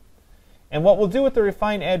tool. And what we'll do with the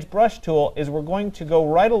Refine Edge Brush tool is we're going to go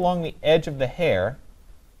right along the edge of the hair,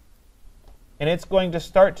 and it's going to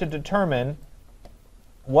start to determine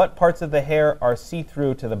what parts of the hair are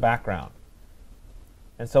see-through to the background.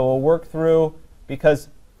 And so we'll work through, because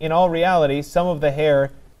in all reality, some of the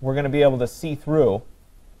hair we're going to be able to see through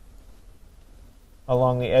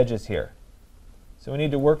along the edges here. So we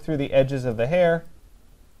need to work through the edges of the hair.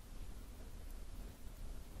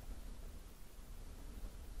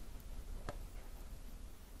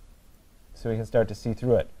 So we can start to see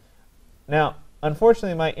through it. Now,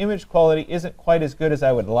 unfortunately, my image quality isn't quite as good as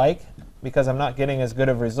I would like because I'm not getting as good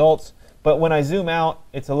of results. But when I zoom out,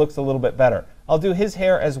 it looks a little bit better. I'll do his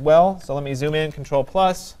hair as well. So let me zoom in, Control+.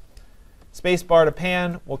 Space bar to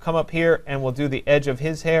pan. We'll come up here and we'll do the edge of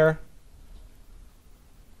his hair.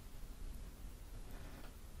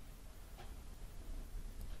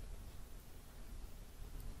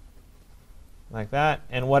 Like that.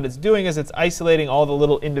 And what it's doing is it's isolating all the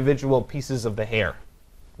little individual pieces of the hair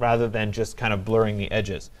rather than just kind of blurring the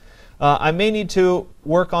edges. I may need to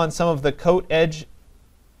work on some of the coat edge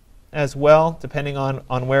as well, depending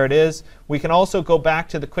on where it is. We can also go back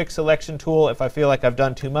to the Quick Selection tool if I feel like I've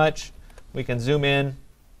done too much. We can zoom in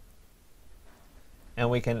and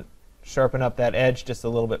we can sharpen up that edge just a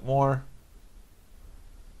little bit more.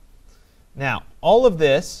 Now, all of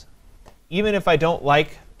this, even if I don't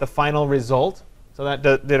like the final result, so that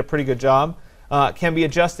did a pretty good job, can be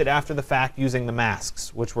adjusted after the fact using the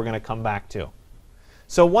masks, which we're going to come back to.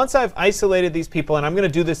 So once I've isolated these people, and I'm going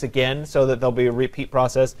to do this again so that there'll be a repeat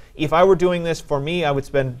process. If I were doing this for me, I would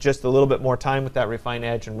spend just a little bit more time with that refine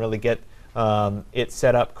edge and really get it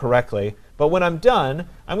set up correctly. But when I'm done,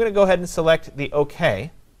 I'm going to go ahead and select the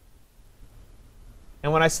OK.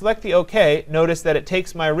 And when I select the OK, notice that it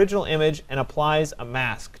takes my original image and applies a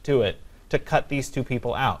mask to it to cut these two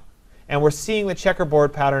people out. And we're seeing the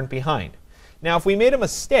checkerboard pattern behind. Now, if we made a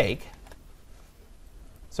mistake,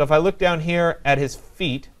 so if I look down here at his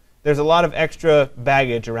feet, there's a lot of extra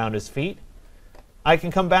baggage around his feet. I can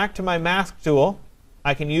come back to my mask tool.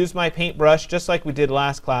 I can use my paintbrush just like we did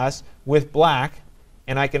last class with black,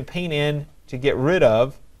 and I can paint in to get rid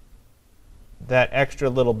of that extra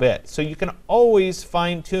little bit. So you can always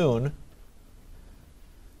fine-tune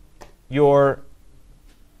your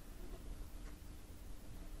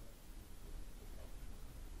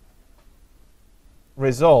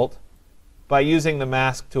result by using the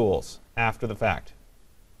mask tools after the fact.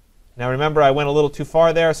 Now remember, I went a little too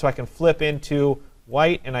far there, so I can flip into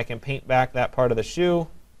white and I can paint back that part of the shoe.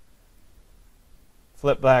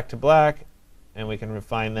 Flip back to black, and we can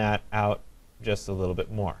refine that out just a little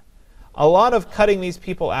bit more. A lot of cutting these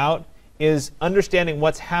people out is understanding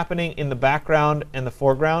what's happening in the background and the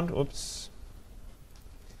foreground. Oops.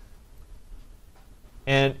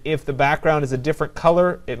 And if the background is a different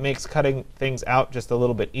color, it makes cutting things out just a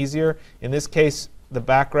little bit easier. In this case, the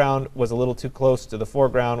background was a little too close to the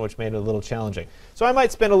foreground, which made it a little challenging. So I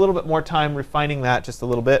might spend a little bit more time refining that just a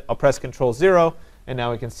little bit. I'll press Control-0, and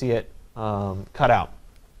now we can see it cut out.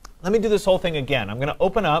 Let me do this whole thing again. I'm going to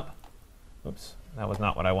open up. Oops, that was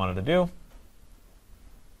not what I wanted to do. I'm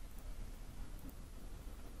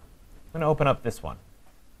going to open up this one.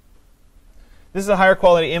 This is a higher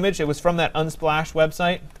quality image. It was from that Unsplash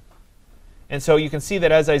website. And so you can see that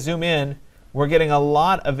as I zoom in, we're getting a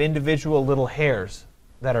lot of individual little hairs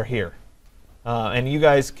that are here. And you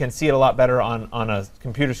guys can see it a lot better on a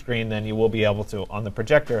computer screen than you will be able to on the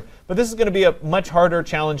projector. But this is going to be a much harder,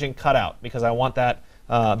 challenging cutout because I want that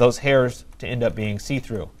those hairs to end up being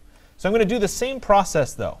see-through. So I'm going to do the same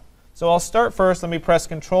process, though. So I'll start first. Let me press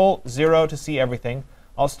Control-0 to see everything.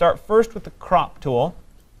 I'll start first with the crop tool.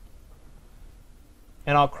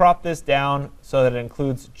 And I'll crop this down so that it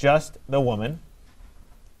includes just the woman.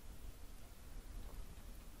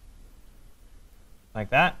 Like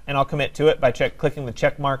that. And I'll commit to it by clicking the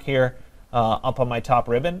check mark here up on my top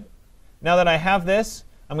ribbon. Now that I have this,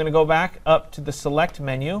 I'm going to go back up to the Select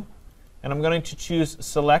menu. And I'm going to choose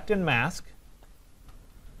Select and Mask.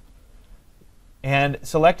 And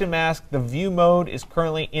Select and Mask, the view mode is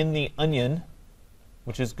currently in the onion,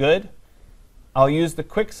 which is good. I'll use the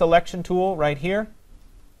Quick Selection tool right here.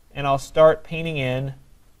 And I'll start painting in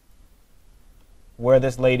where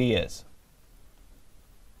this lady is.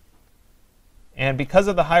 And because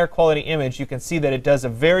of the higher quality image, you can see that it does a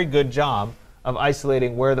very good job of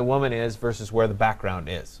isolating where the woman is versus where the background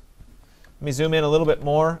is. Let me zoom in a little bit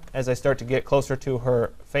more as I start to get closer to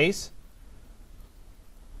her face.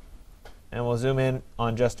 And we'll zoom in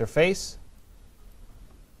on just her face.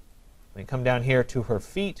 Let me come down here to her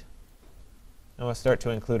feet. And we'll start to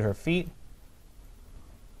include her feet.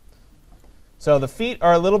 So the feet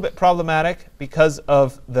are a little bit problematic because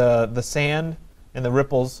of the sand and the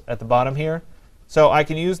ripples at the bottom here. So I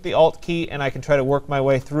can use the Alt key and I can try to work my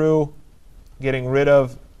way through getting rid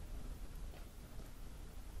of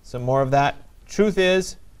some more of that. Truth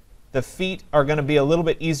is, the feet are going to be a little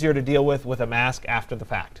bit easier to deal with a mask after the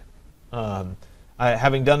fact.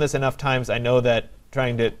 Having done this enough times, I know that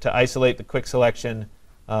trying to isolate the quick selection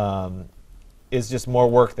is just more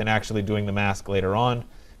work than actually doing the mask later on,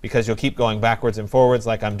 because you'll keep going backwards and forwards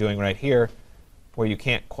like I'm doing right here, where you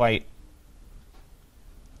can't quite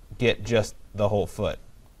get just the whole foot.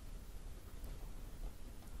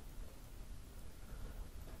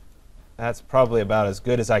 That's probably about as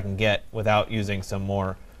good as I can get without using some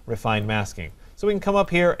more refined masking. So we can come up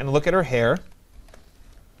here and look at her hair.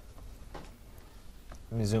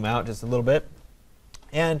 Let me zoom out just a little bit.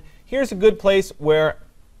 And here's a good place where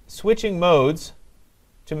switching modes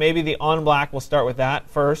to maybe the on black, we'll start with that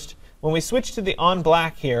first. When we switch to the on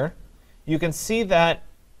black here, you can see that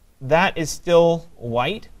that is still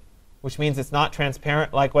white, which means it's not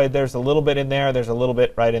transparent. Likewise, there's a little bit in there, there's a little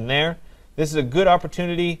bit right in there. This is a good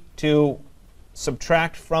opportunity to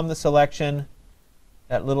subtract from the selection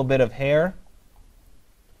that little bit of hair,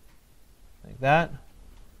 like that.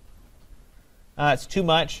 It's too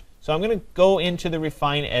much, so I'm going to go into the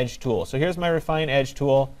Refine Edge tool. So here's my Refine Edge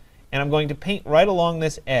tool, and I'm going to paint right along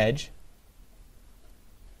this edge.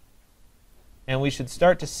 and we should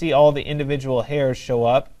start to see all the individual hairs show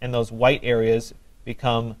up and those white areas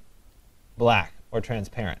become black or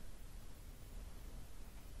transparent.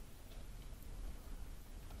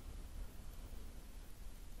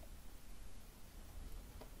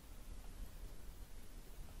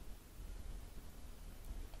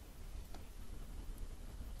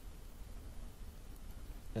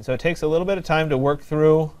 And so it takes a little bit of time to work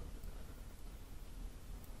through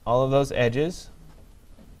all of those edges.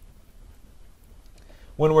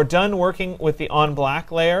 When we're done working with the on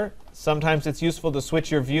black layer, sometimes it's useful to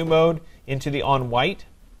switch your view mode into the on white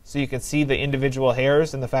so you can see the individual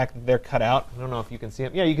hairs and the fact that they're cut out. I don't know if you can see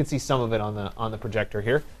them. Yeah, you can see some of it on the projector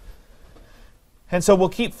here. And so we'll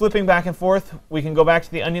keep flipping back and forth. We can go back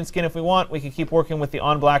to the onion skin if we want. We can keep working with the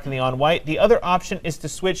on black and the on white. The other option is to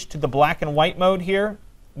switch to the black and white mode here,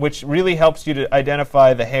 which really helps you to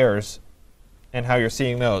identify the hairs and how you're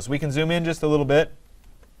seeing those. We can zoom in just a little bit.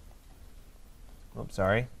 Oops,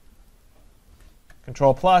 sorry.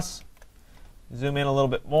 Control plus, zoom in a little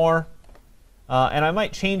bit more. And I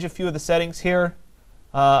might change a few of the settings here.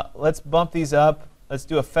 Let's bump these up. Let's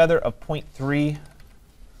do a feather of 0.3.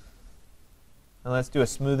 And let's do a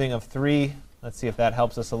smoothing of 3. Let's see if that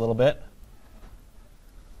helps us a little bit.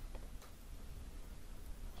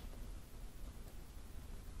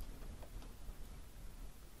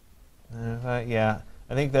 Yeah,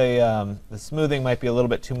 I think the smoothing might be a little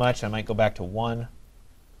bit too much. I might go back to 1.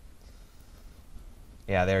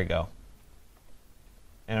 Yeah, there we go.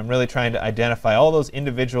 And I'm really trying to identify all those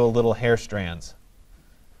individual little hair strands.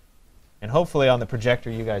 And hopefully on the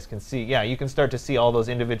projector you guys can see. Yeah, you can start to see all those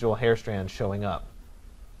individual hair strands showing up.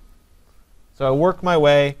 So I work my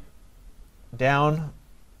way down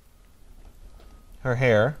her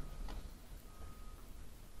hair.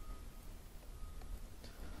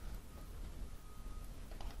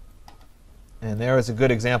 And there is a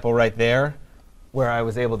good example right there where I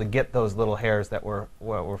was able to get those little hairs that were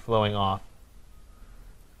flowing off.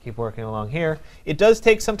 Keep working along here. It does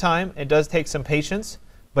take some time. It does take some patience.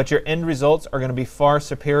 But your end results are going to be far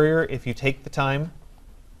superior if you take the time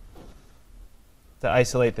to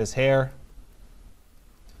isolate this hair.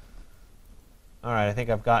 All right, I think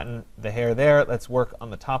I've gotten the hair there. Let's work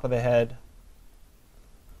on the top of the head.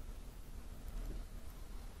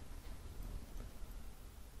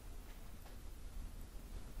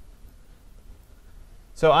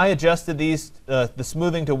 So I adjusted these, the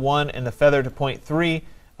smoothing to 1 and the feather to 0.3.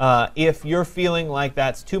 If you're feeling like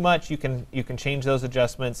that's too much, you can change those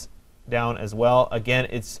adjustments down as well. Again,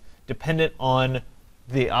 it's dependent on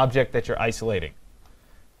the object that you're isolating.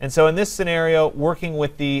 And so in this scenario, working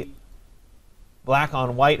with the black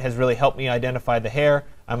on white has really helped me identify the hair.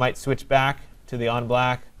 I might switch back to the on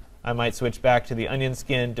black. I might switch back to the onion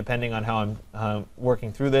skin, depending on how I'm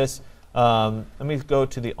working through this. Let me go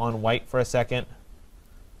to the on white for a second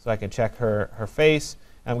so I can check her face.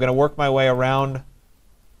 I'm going to work my way around.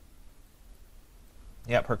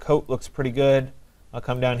 Yep, her coat looks pretty good. I'll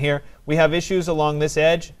come down here. We have issues along this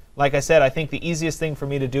edge. Like I said, I think the easiest thing for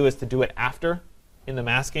me to do is to do it after in the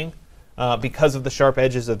masking. Because of the sharp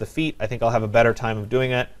edges of the feet, I think I'll have a better time of doing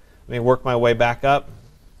it. Let me work my way back up.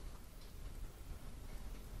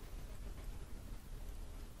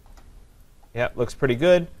 Yep, looks pretty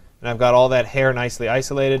good. And I've got all that hair nicely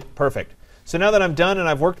isolated. Perfect. So now that I'm done and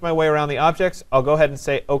I've worked my way around the objects, I'll go ahead and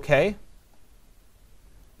say OK.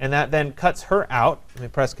 And that then cuts her out. Let me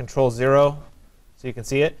press Control 0 so you can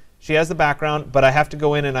see it. She has the background, but I have to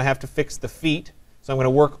go in and I have to fix the feet. So I'm going to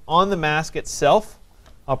work on the mask itself.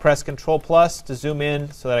 I'll press Control plus to zoom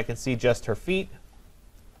in so that I can see just her feet.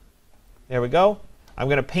 There we go. I'm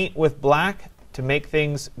going to paint with black to make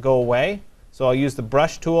things go away. So I'll use the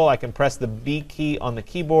brush tool. I can press the B key on the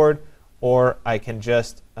keyboard, or I can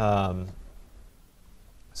just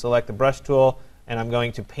select the brush tool, and I'm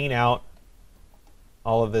going to paint out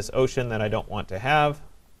all of this ocean that I don't want to have.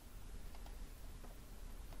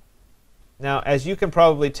 Now, as you can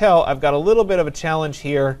probably tell, I've got a little bit of a challenge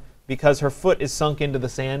here because her foot is sunk into the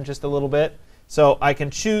sand just a little bit. So I can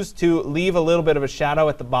choose to leave a little bit of a shadow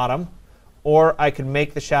at the bottom, or I could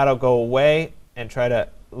make the shadow go away and try to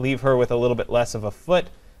leave her with a little bit less of a foot.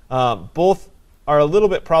 Both are a little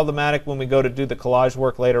bit problematic when we go to do the collage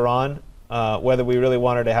work later on, whether we really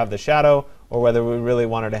want her to have the shadow or whether we really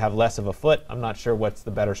want her to have less of a foot. I'm not sure what's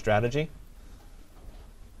the better strategy.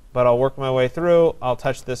 But I'll work my way through. I'll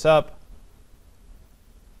touch this up.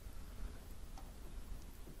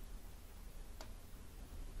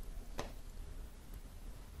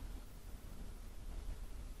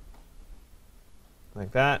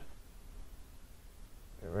 Like that.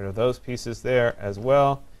 Get rid of those pieces there as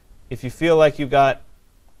well. If you feel like you've got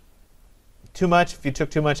too much, if you took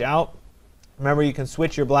too much out, Remember, you can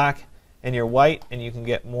switch your black and your white, and you can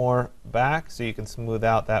get more back, so you can smooth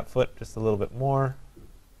out that foot just a little bit more.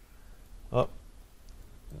 Oh,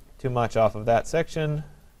 too much off of that section.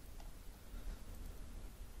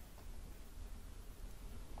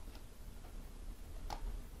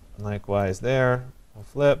 Likewise there, we'll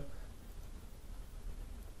flip.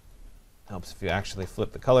 Helps if you actually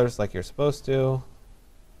flip the colors like you're supposed to.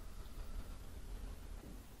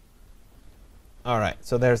 All right,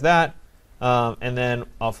 so there's that. And then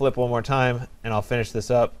I'll flip one more time, and I'll finish this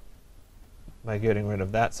up by getting rid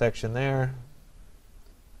of that section there.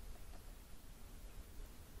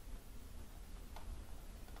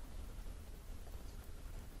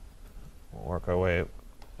 We'll work our way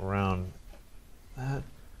around that.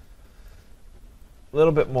 A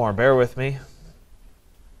little bit more, bear with me.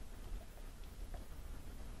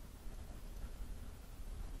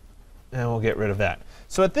 And we'll get rid of that.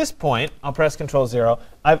 So at this point, I'll press Control-0.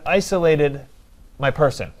 I've isolated my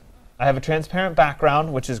person. I have a transparent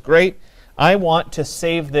background, which is great. I want to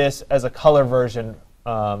save this as a color version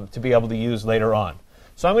to be able to use later on.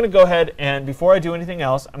 So I'm going to go ahead and, before I do anything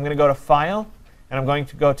else, I'm going to go to File, and I'm going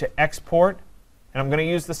to go to Export, and I'm going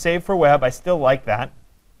to use the Save for Web. I still like that.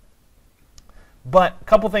 But a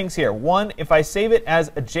couple things here. One, if I save it as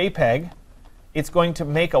a JPEG, it's going to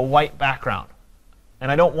make a white background.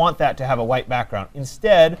 And I don't want that to have a white background.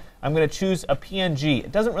 Instead, I'm going to choose a PNG.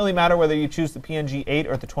 It doesn't really matter whether you choose the PNG 8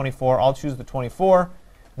 or the 24. I'll choose the 24.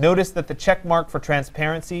 Notice that the check mark for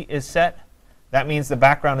transparency is set. That means the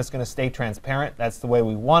background is going to stay transparent. That's the way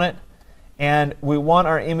we want it. And we want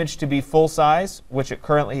our image to be full size, which it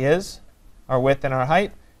currently is, our width and our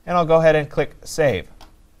height. And I'll go ahead and click Save.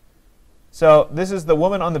 So this is the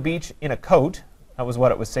woman on the beach in a coat. That was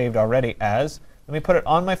what it was saved already as. Let me put it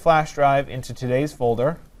on my flash drive into today's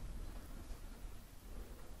folder.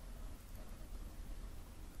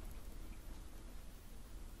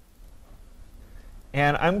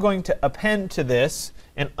 And I'm going to append to this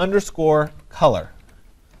an underscore color.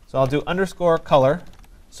 So I'll do underscore color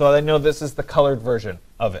so I know this is the colored version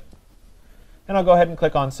of it. And I'll go ahead and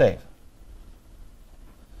click on Save.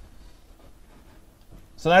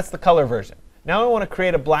 So that's the color version. Now I want to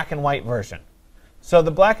create a black and white version. So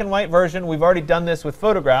the black and white version, we've already done this with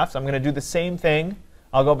photographs. I'm going to do the same thing.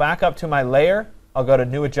 I'll go back up to my layer. I'll go to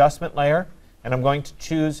New Adjustment Layer. And I'm going to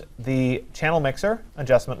choose the Channel Mixer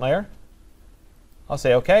Adjustment Layer. I'll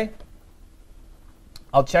say OK.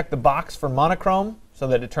 I'll check the box for monochrome so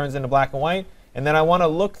that it turns into black and white. And then I want to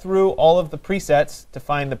look through all of the presets to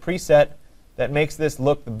find the preset that makes this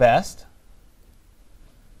look the best.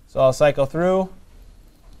 So I'll cycle through.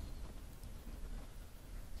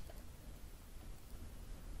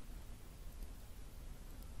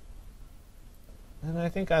 And I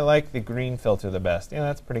think I like the green filter the best. Yeah,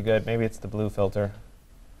 that's pretty good. Maybe it's the blue filter.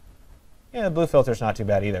 Yeah, the blue filter's not too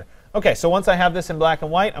bad either. OK, so once I have this in black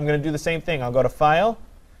and white, I'm going to do the same thing. I'll go to File,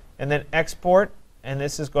 and then Export. And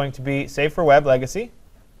this is going to be Save for Web Legacy.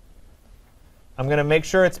 I'm going to make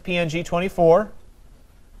sure it's PNG 24.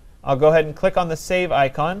 I'll go ahead and click on the Save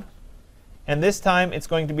icon. And this time, it's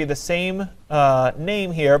going to be the same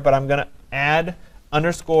name here, but I'm going to add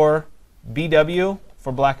underscore BW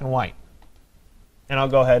for black and white. And I'll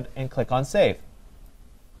go ahead and click on Save.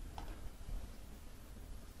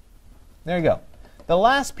 There you go. The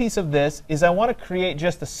last piece of this is I want to create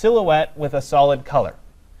just a silhouette with a solid color.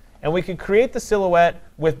 And we could create the silhouette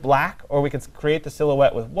with black, or we could create the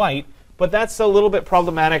silhouette with white. But that's a little bit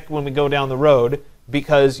problematic when we go down the road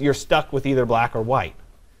because you're stuck with either black or white.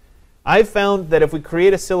 I've found that if we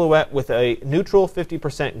create a silhouette with a neutral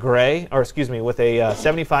 50% gray, or excuse me, with a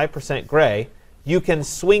 75% gray, you can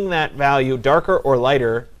swing that value darker or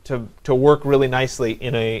lighter to work really nicely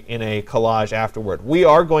in a collage afterward. We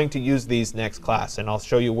are going to use these next class, and I'll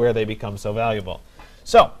show you where they become so valuable.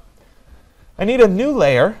 So I need a new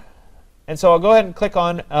layer, and so I'll go ahead and click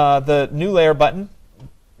on the New Layer button.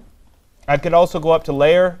 I could also go up to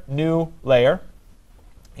Layer, New Layer.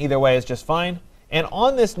 Either way is just fine. And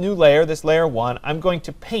on this new layer, this layer 1, I'm going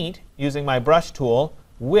to paint using my brush tool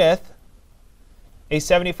with a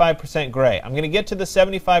 75% gray. I'm going to get to the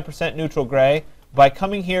 75% neutral gray by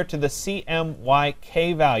coming here to the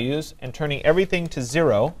CMYK values and turning everything to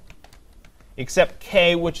 0, except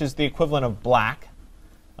K, which is the equivalent of black.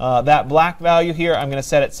 That black value here, I'm going to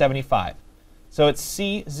set at 75. So it's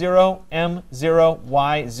C0, M0,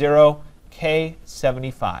 Y0,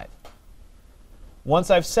 K75. Once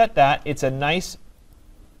I've set that, it's a nice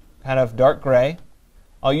kind of dark gray.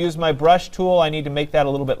 I'll use my brush tool. I need to make that a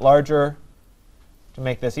little bit larger to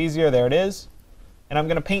make this easier. There it is. And I'm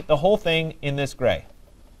going to paint the whole thing in this gray.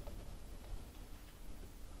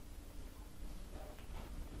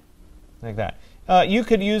 like that. You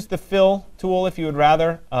could use the fill tool if you would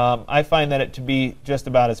rather. I find that it to be just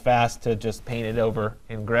about as fast to just paint it over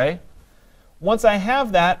in gray. Once I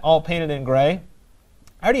have that all painted in gray,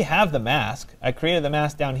 I already have the mask. I created the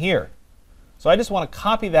mask down here. So I just want to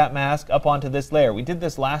copy that mask up onto this layer. We did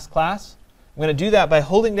this last class. I'm going to do that by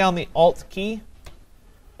holding down the Alt key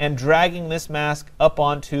and dragging this mask up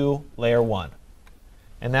onto layer 1.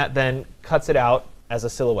 And that then cuts it out as a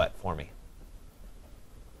silhouette for me.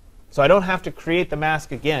 So I don't have to create the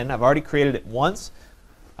mask again. I've already created it once.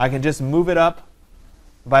 I can just move it up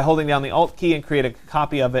by holding down the Alt key and create a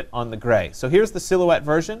copy of it on the gray. So here's the silhouette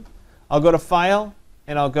version. I'll go to File,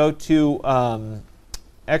 and I'll go to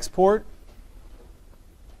Export.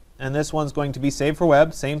 And this one's going to be Save for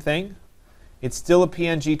Web, same thing. It's still a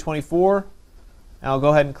PNG 24. I'll go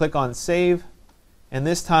ahead and click on Save. And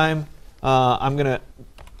this time, I'm going to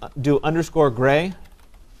do _gray,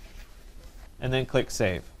 and then click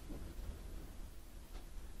Save.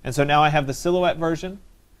 And so now I have the silhouette version,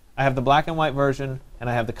 I have the black and white version, and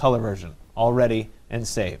I have the color version all ready and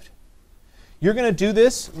saved. You're going to do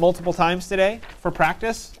this multiple times today for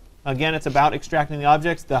practice. Again, it's about extracting the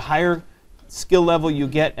objects. The higher skill level you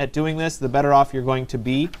get at doing this, the better off you're going to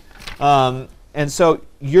be. And so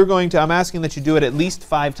I'm asking that you do it at least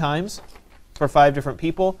 5 times for 5 different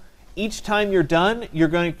people. Each time you're done, you're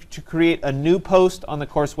going to create a new post on the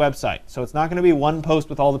course website. So it's not going to be one post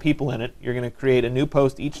with all the people in it. You're going to create a new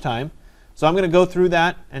post each time. So I'm going to go through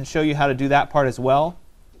that and show you how to do that part as well.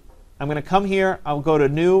 I'm going to come here. I'll go to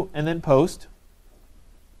New and then Post.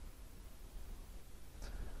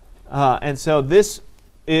 And so this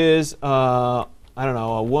is, I don't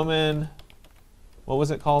know, a woman. What was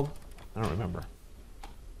it called? I don't remember.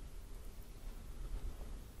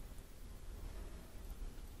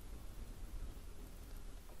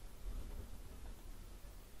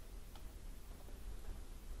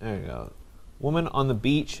 There you go. Woman on the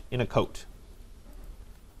beach in a coat.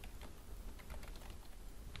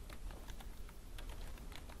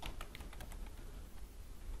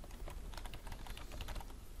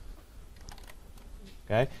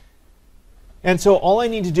 Okay. And so all I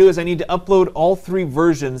need to do is I need to upload all 3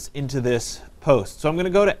 versions into this post. So I'm going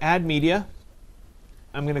to go to Add Media.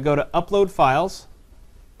 I'm going to go to Upload Files.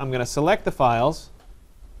 I'm going to select the files.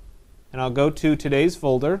 And I'll go to today's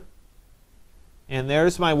folder. And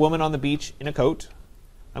there's my woman on the beach in a coat.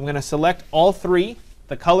 I'm going to select all 3,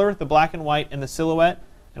 the color, the black and white, and the silhouette.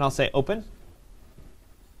 And I'll say Open.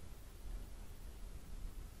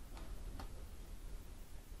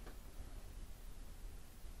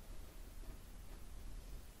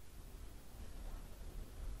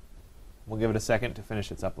 We'll give it a second to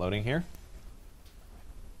finish its uploading here.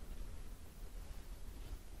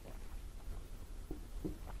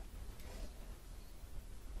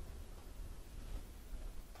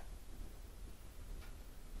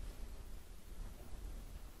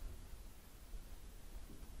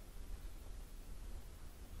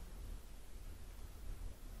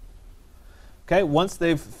 Okay, once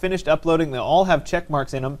they've finished uploading, they'll all have check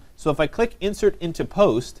marks in them. So if I click Insert into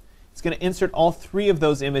Post, it's going to insert all 3 of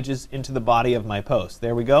those images into the body of my post.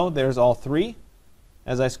 There we go. There's all 3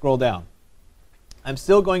 as I scroll down. I'm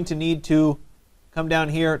still going to need to come down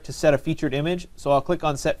here to set a featured image. So I'll click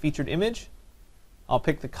on Set Featured Image. I'll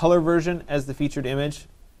pick the color version as the featured image.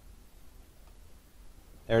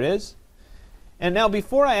 There it is. And now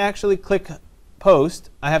before I actually click Post,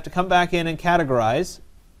 I have to come back in and categorize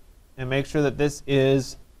and make sure that this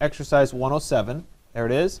is exercise 107. There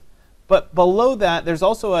it is. But below that, there's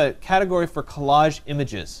also a category for collage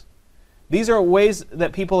images. These are ways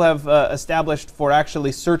that people have established for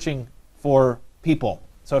actually searching for people.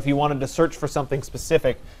 So if you wanted to search for something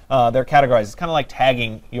specific, they're categorized. It's kind of like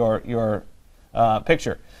tagging your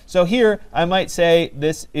picture. So here, I might say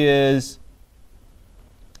this is,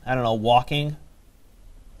 I don't know, walking.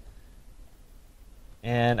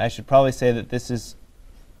 And I should probably say that this is,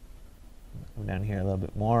 come down here a little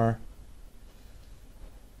bit more.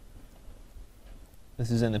 This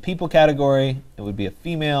is in the people category. It would be a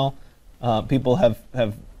female. People have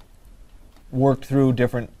worked through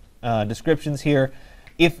different descriptions here.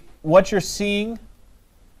 If what you're seeing,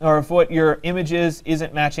 or if what your image is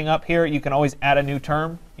isn't matching up here, you can always add a new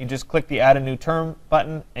term. You just click the Add a New Term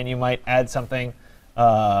button, and you might add something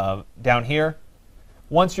down here.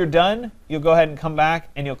 Once you're done, you'll go ahead and come back,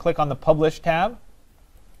 and you'll click on the Publish tab,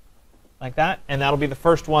 like that, and that'll be the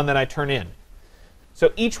first one that I turn in.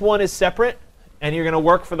 So each one is separate. And you're going to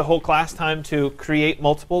work for the whole class time to create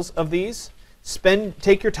multiples of these.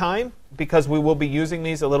 Take your time, because we will be using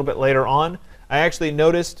these a little bit later on. I actually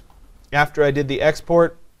noticed after I did the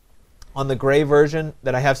export on the gray version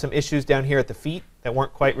that I have some issues down here at the feet that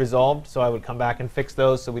weren't quite resolved, so I would come back and fix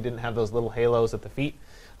those so we didn't have those little halos at the feet.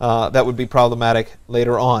 That would be problematic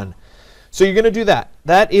later on. So you're going to do that.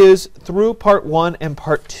 That is through part 1 and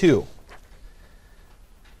part 2.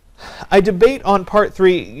 I debate on part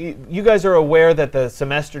 3. You guys are aware that the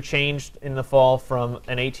semester changed in the fall from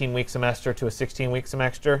an 18-week semester to a 16-week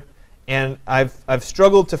semester. And I've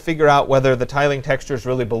struggled to figure out whether the tiling textures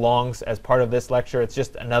really belongs as part of this lecture. It's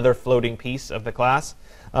just another floating piece of the class.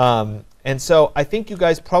 And so I think you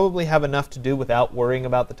guys probably have enough to do without worrying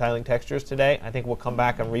about the tiling textures today. I think we'll come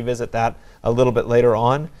back and revisit that a little bit later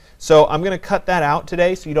on. So I'm going to cut that out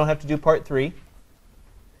today so you don't have to do part 3.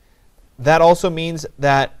 That also means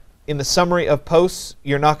that in the summary of posts,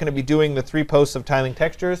 you're not going to be doing the 3 posts of tiling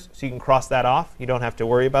textures, so you can cross that off. You don't have to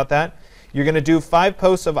worry about that. You're going to do 5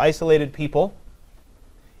 posts of isolated people.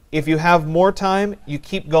 If you have more time, you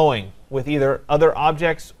keep going with either other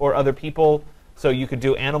objects or other people. So you could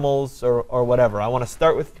do animals or whatever. I want to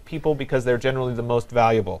start with people because they're generally the most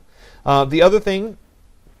valuable. The other thing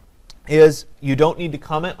is you don't need to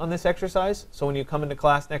comment on this exercise. So when you come into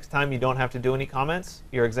class next time, you don't have to do any comments.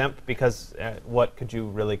 You're exempt because what could you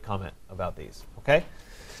really comment about these? Okay?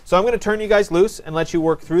 So I'm going to turn you guys loose and let you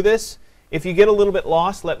work through this. If you get a little bit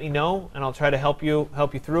lost, let me know, and I'll try to help you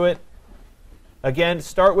through it. Again,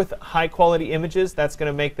 start with high quality images. That's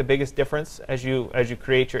going to make the biggest difference as you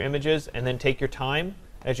create your images, and then take your time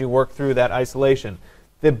as you work through that isolation.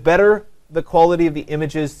 The better the quality of the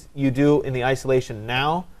images you do in the isolation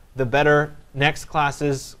now, the better next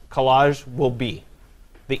class's collage will be.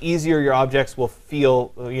 The easier your objects will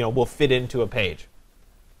feel, will fit into a page,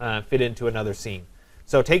 fit into another scene.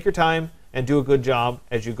 So take your time and do a good job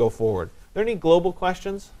as you go forward. Are there any global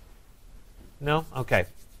questions? No? Okay.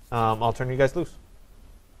 I'll turn you guys loose.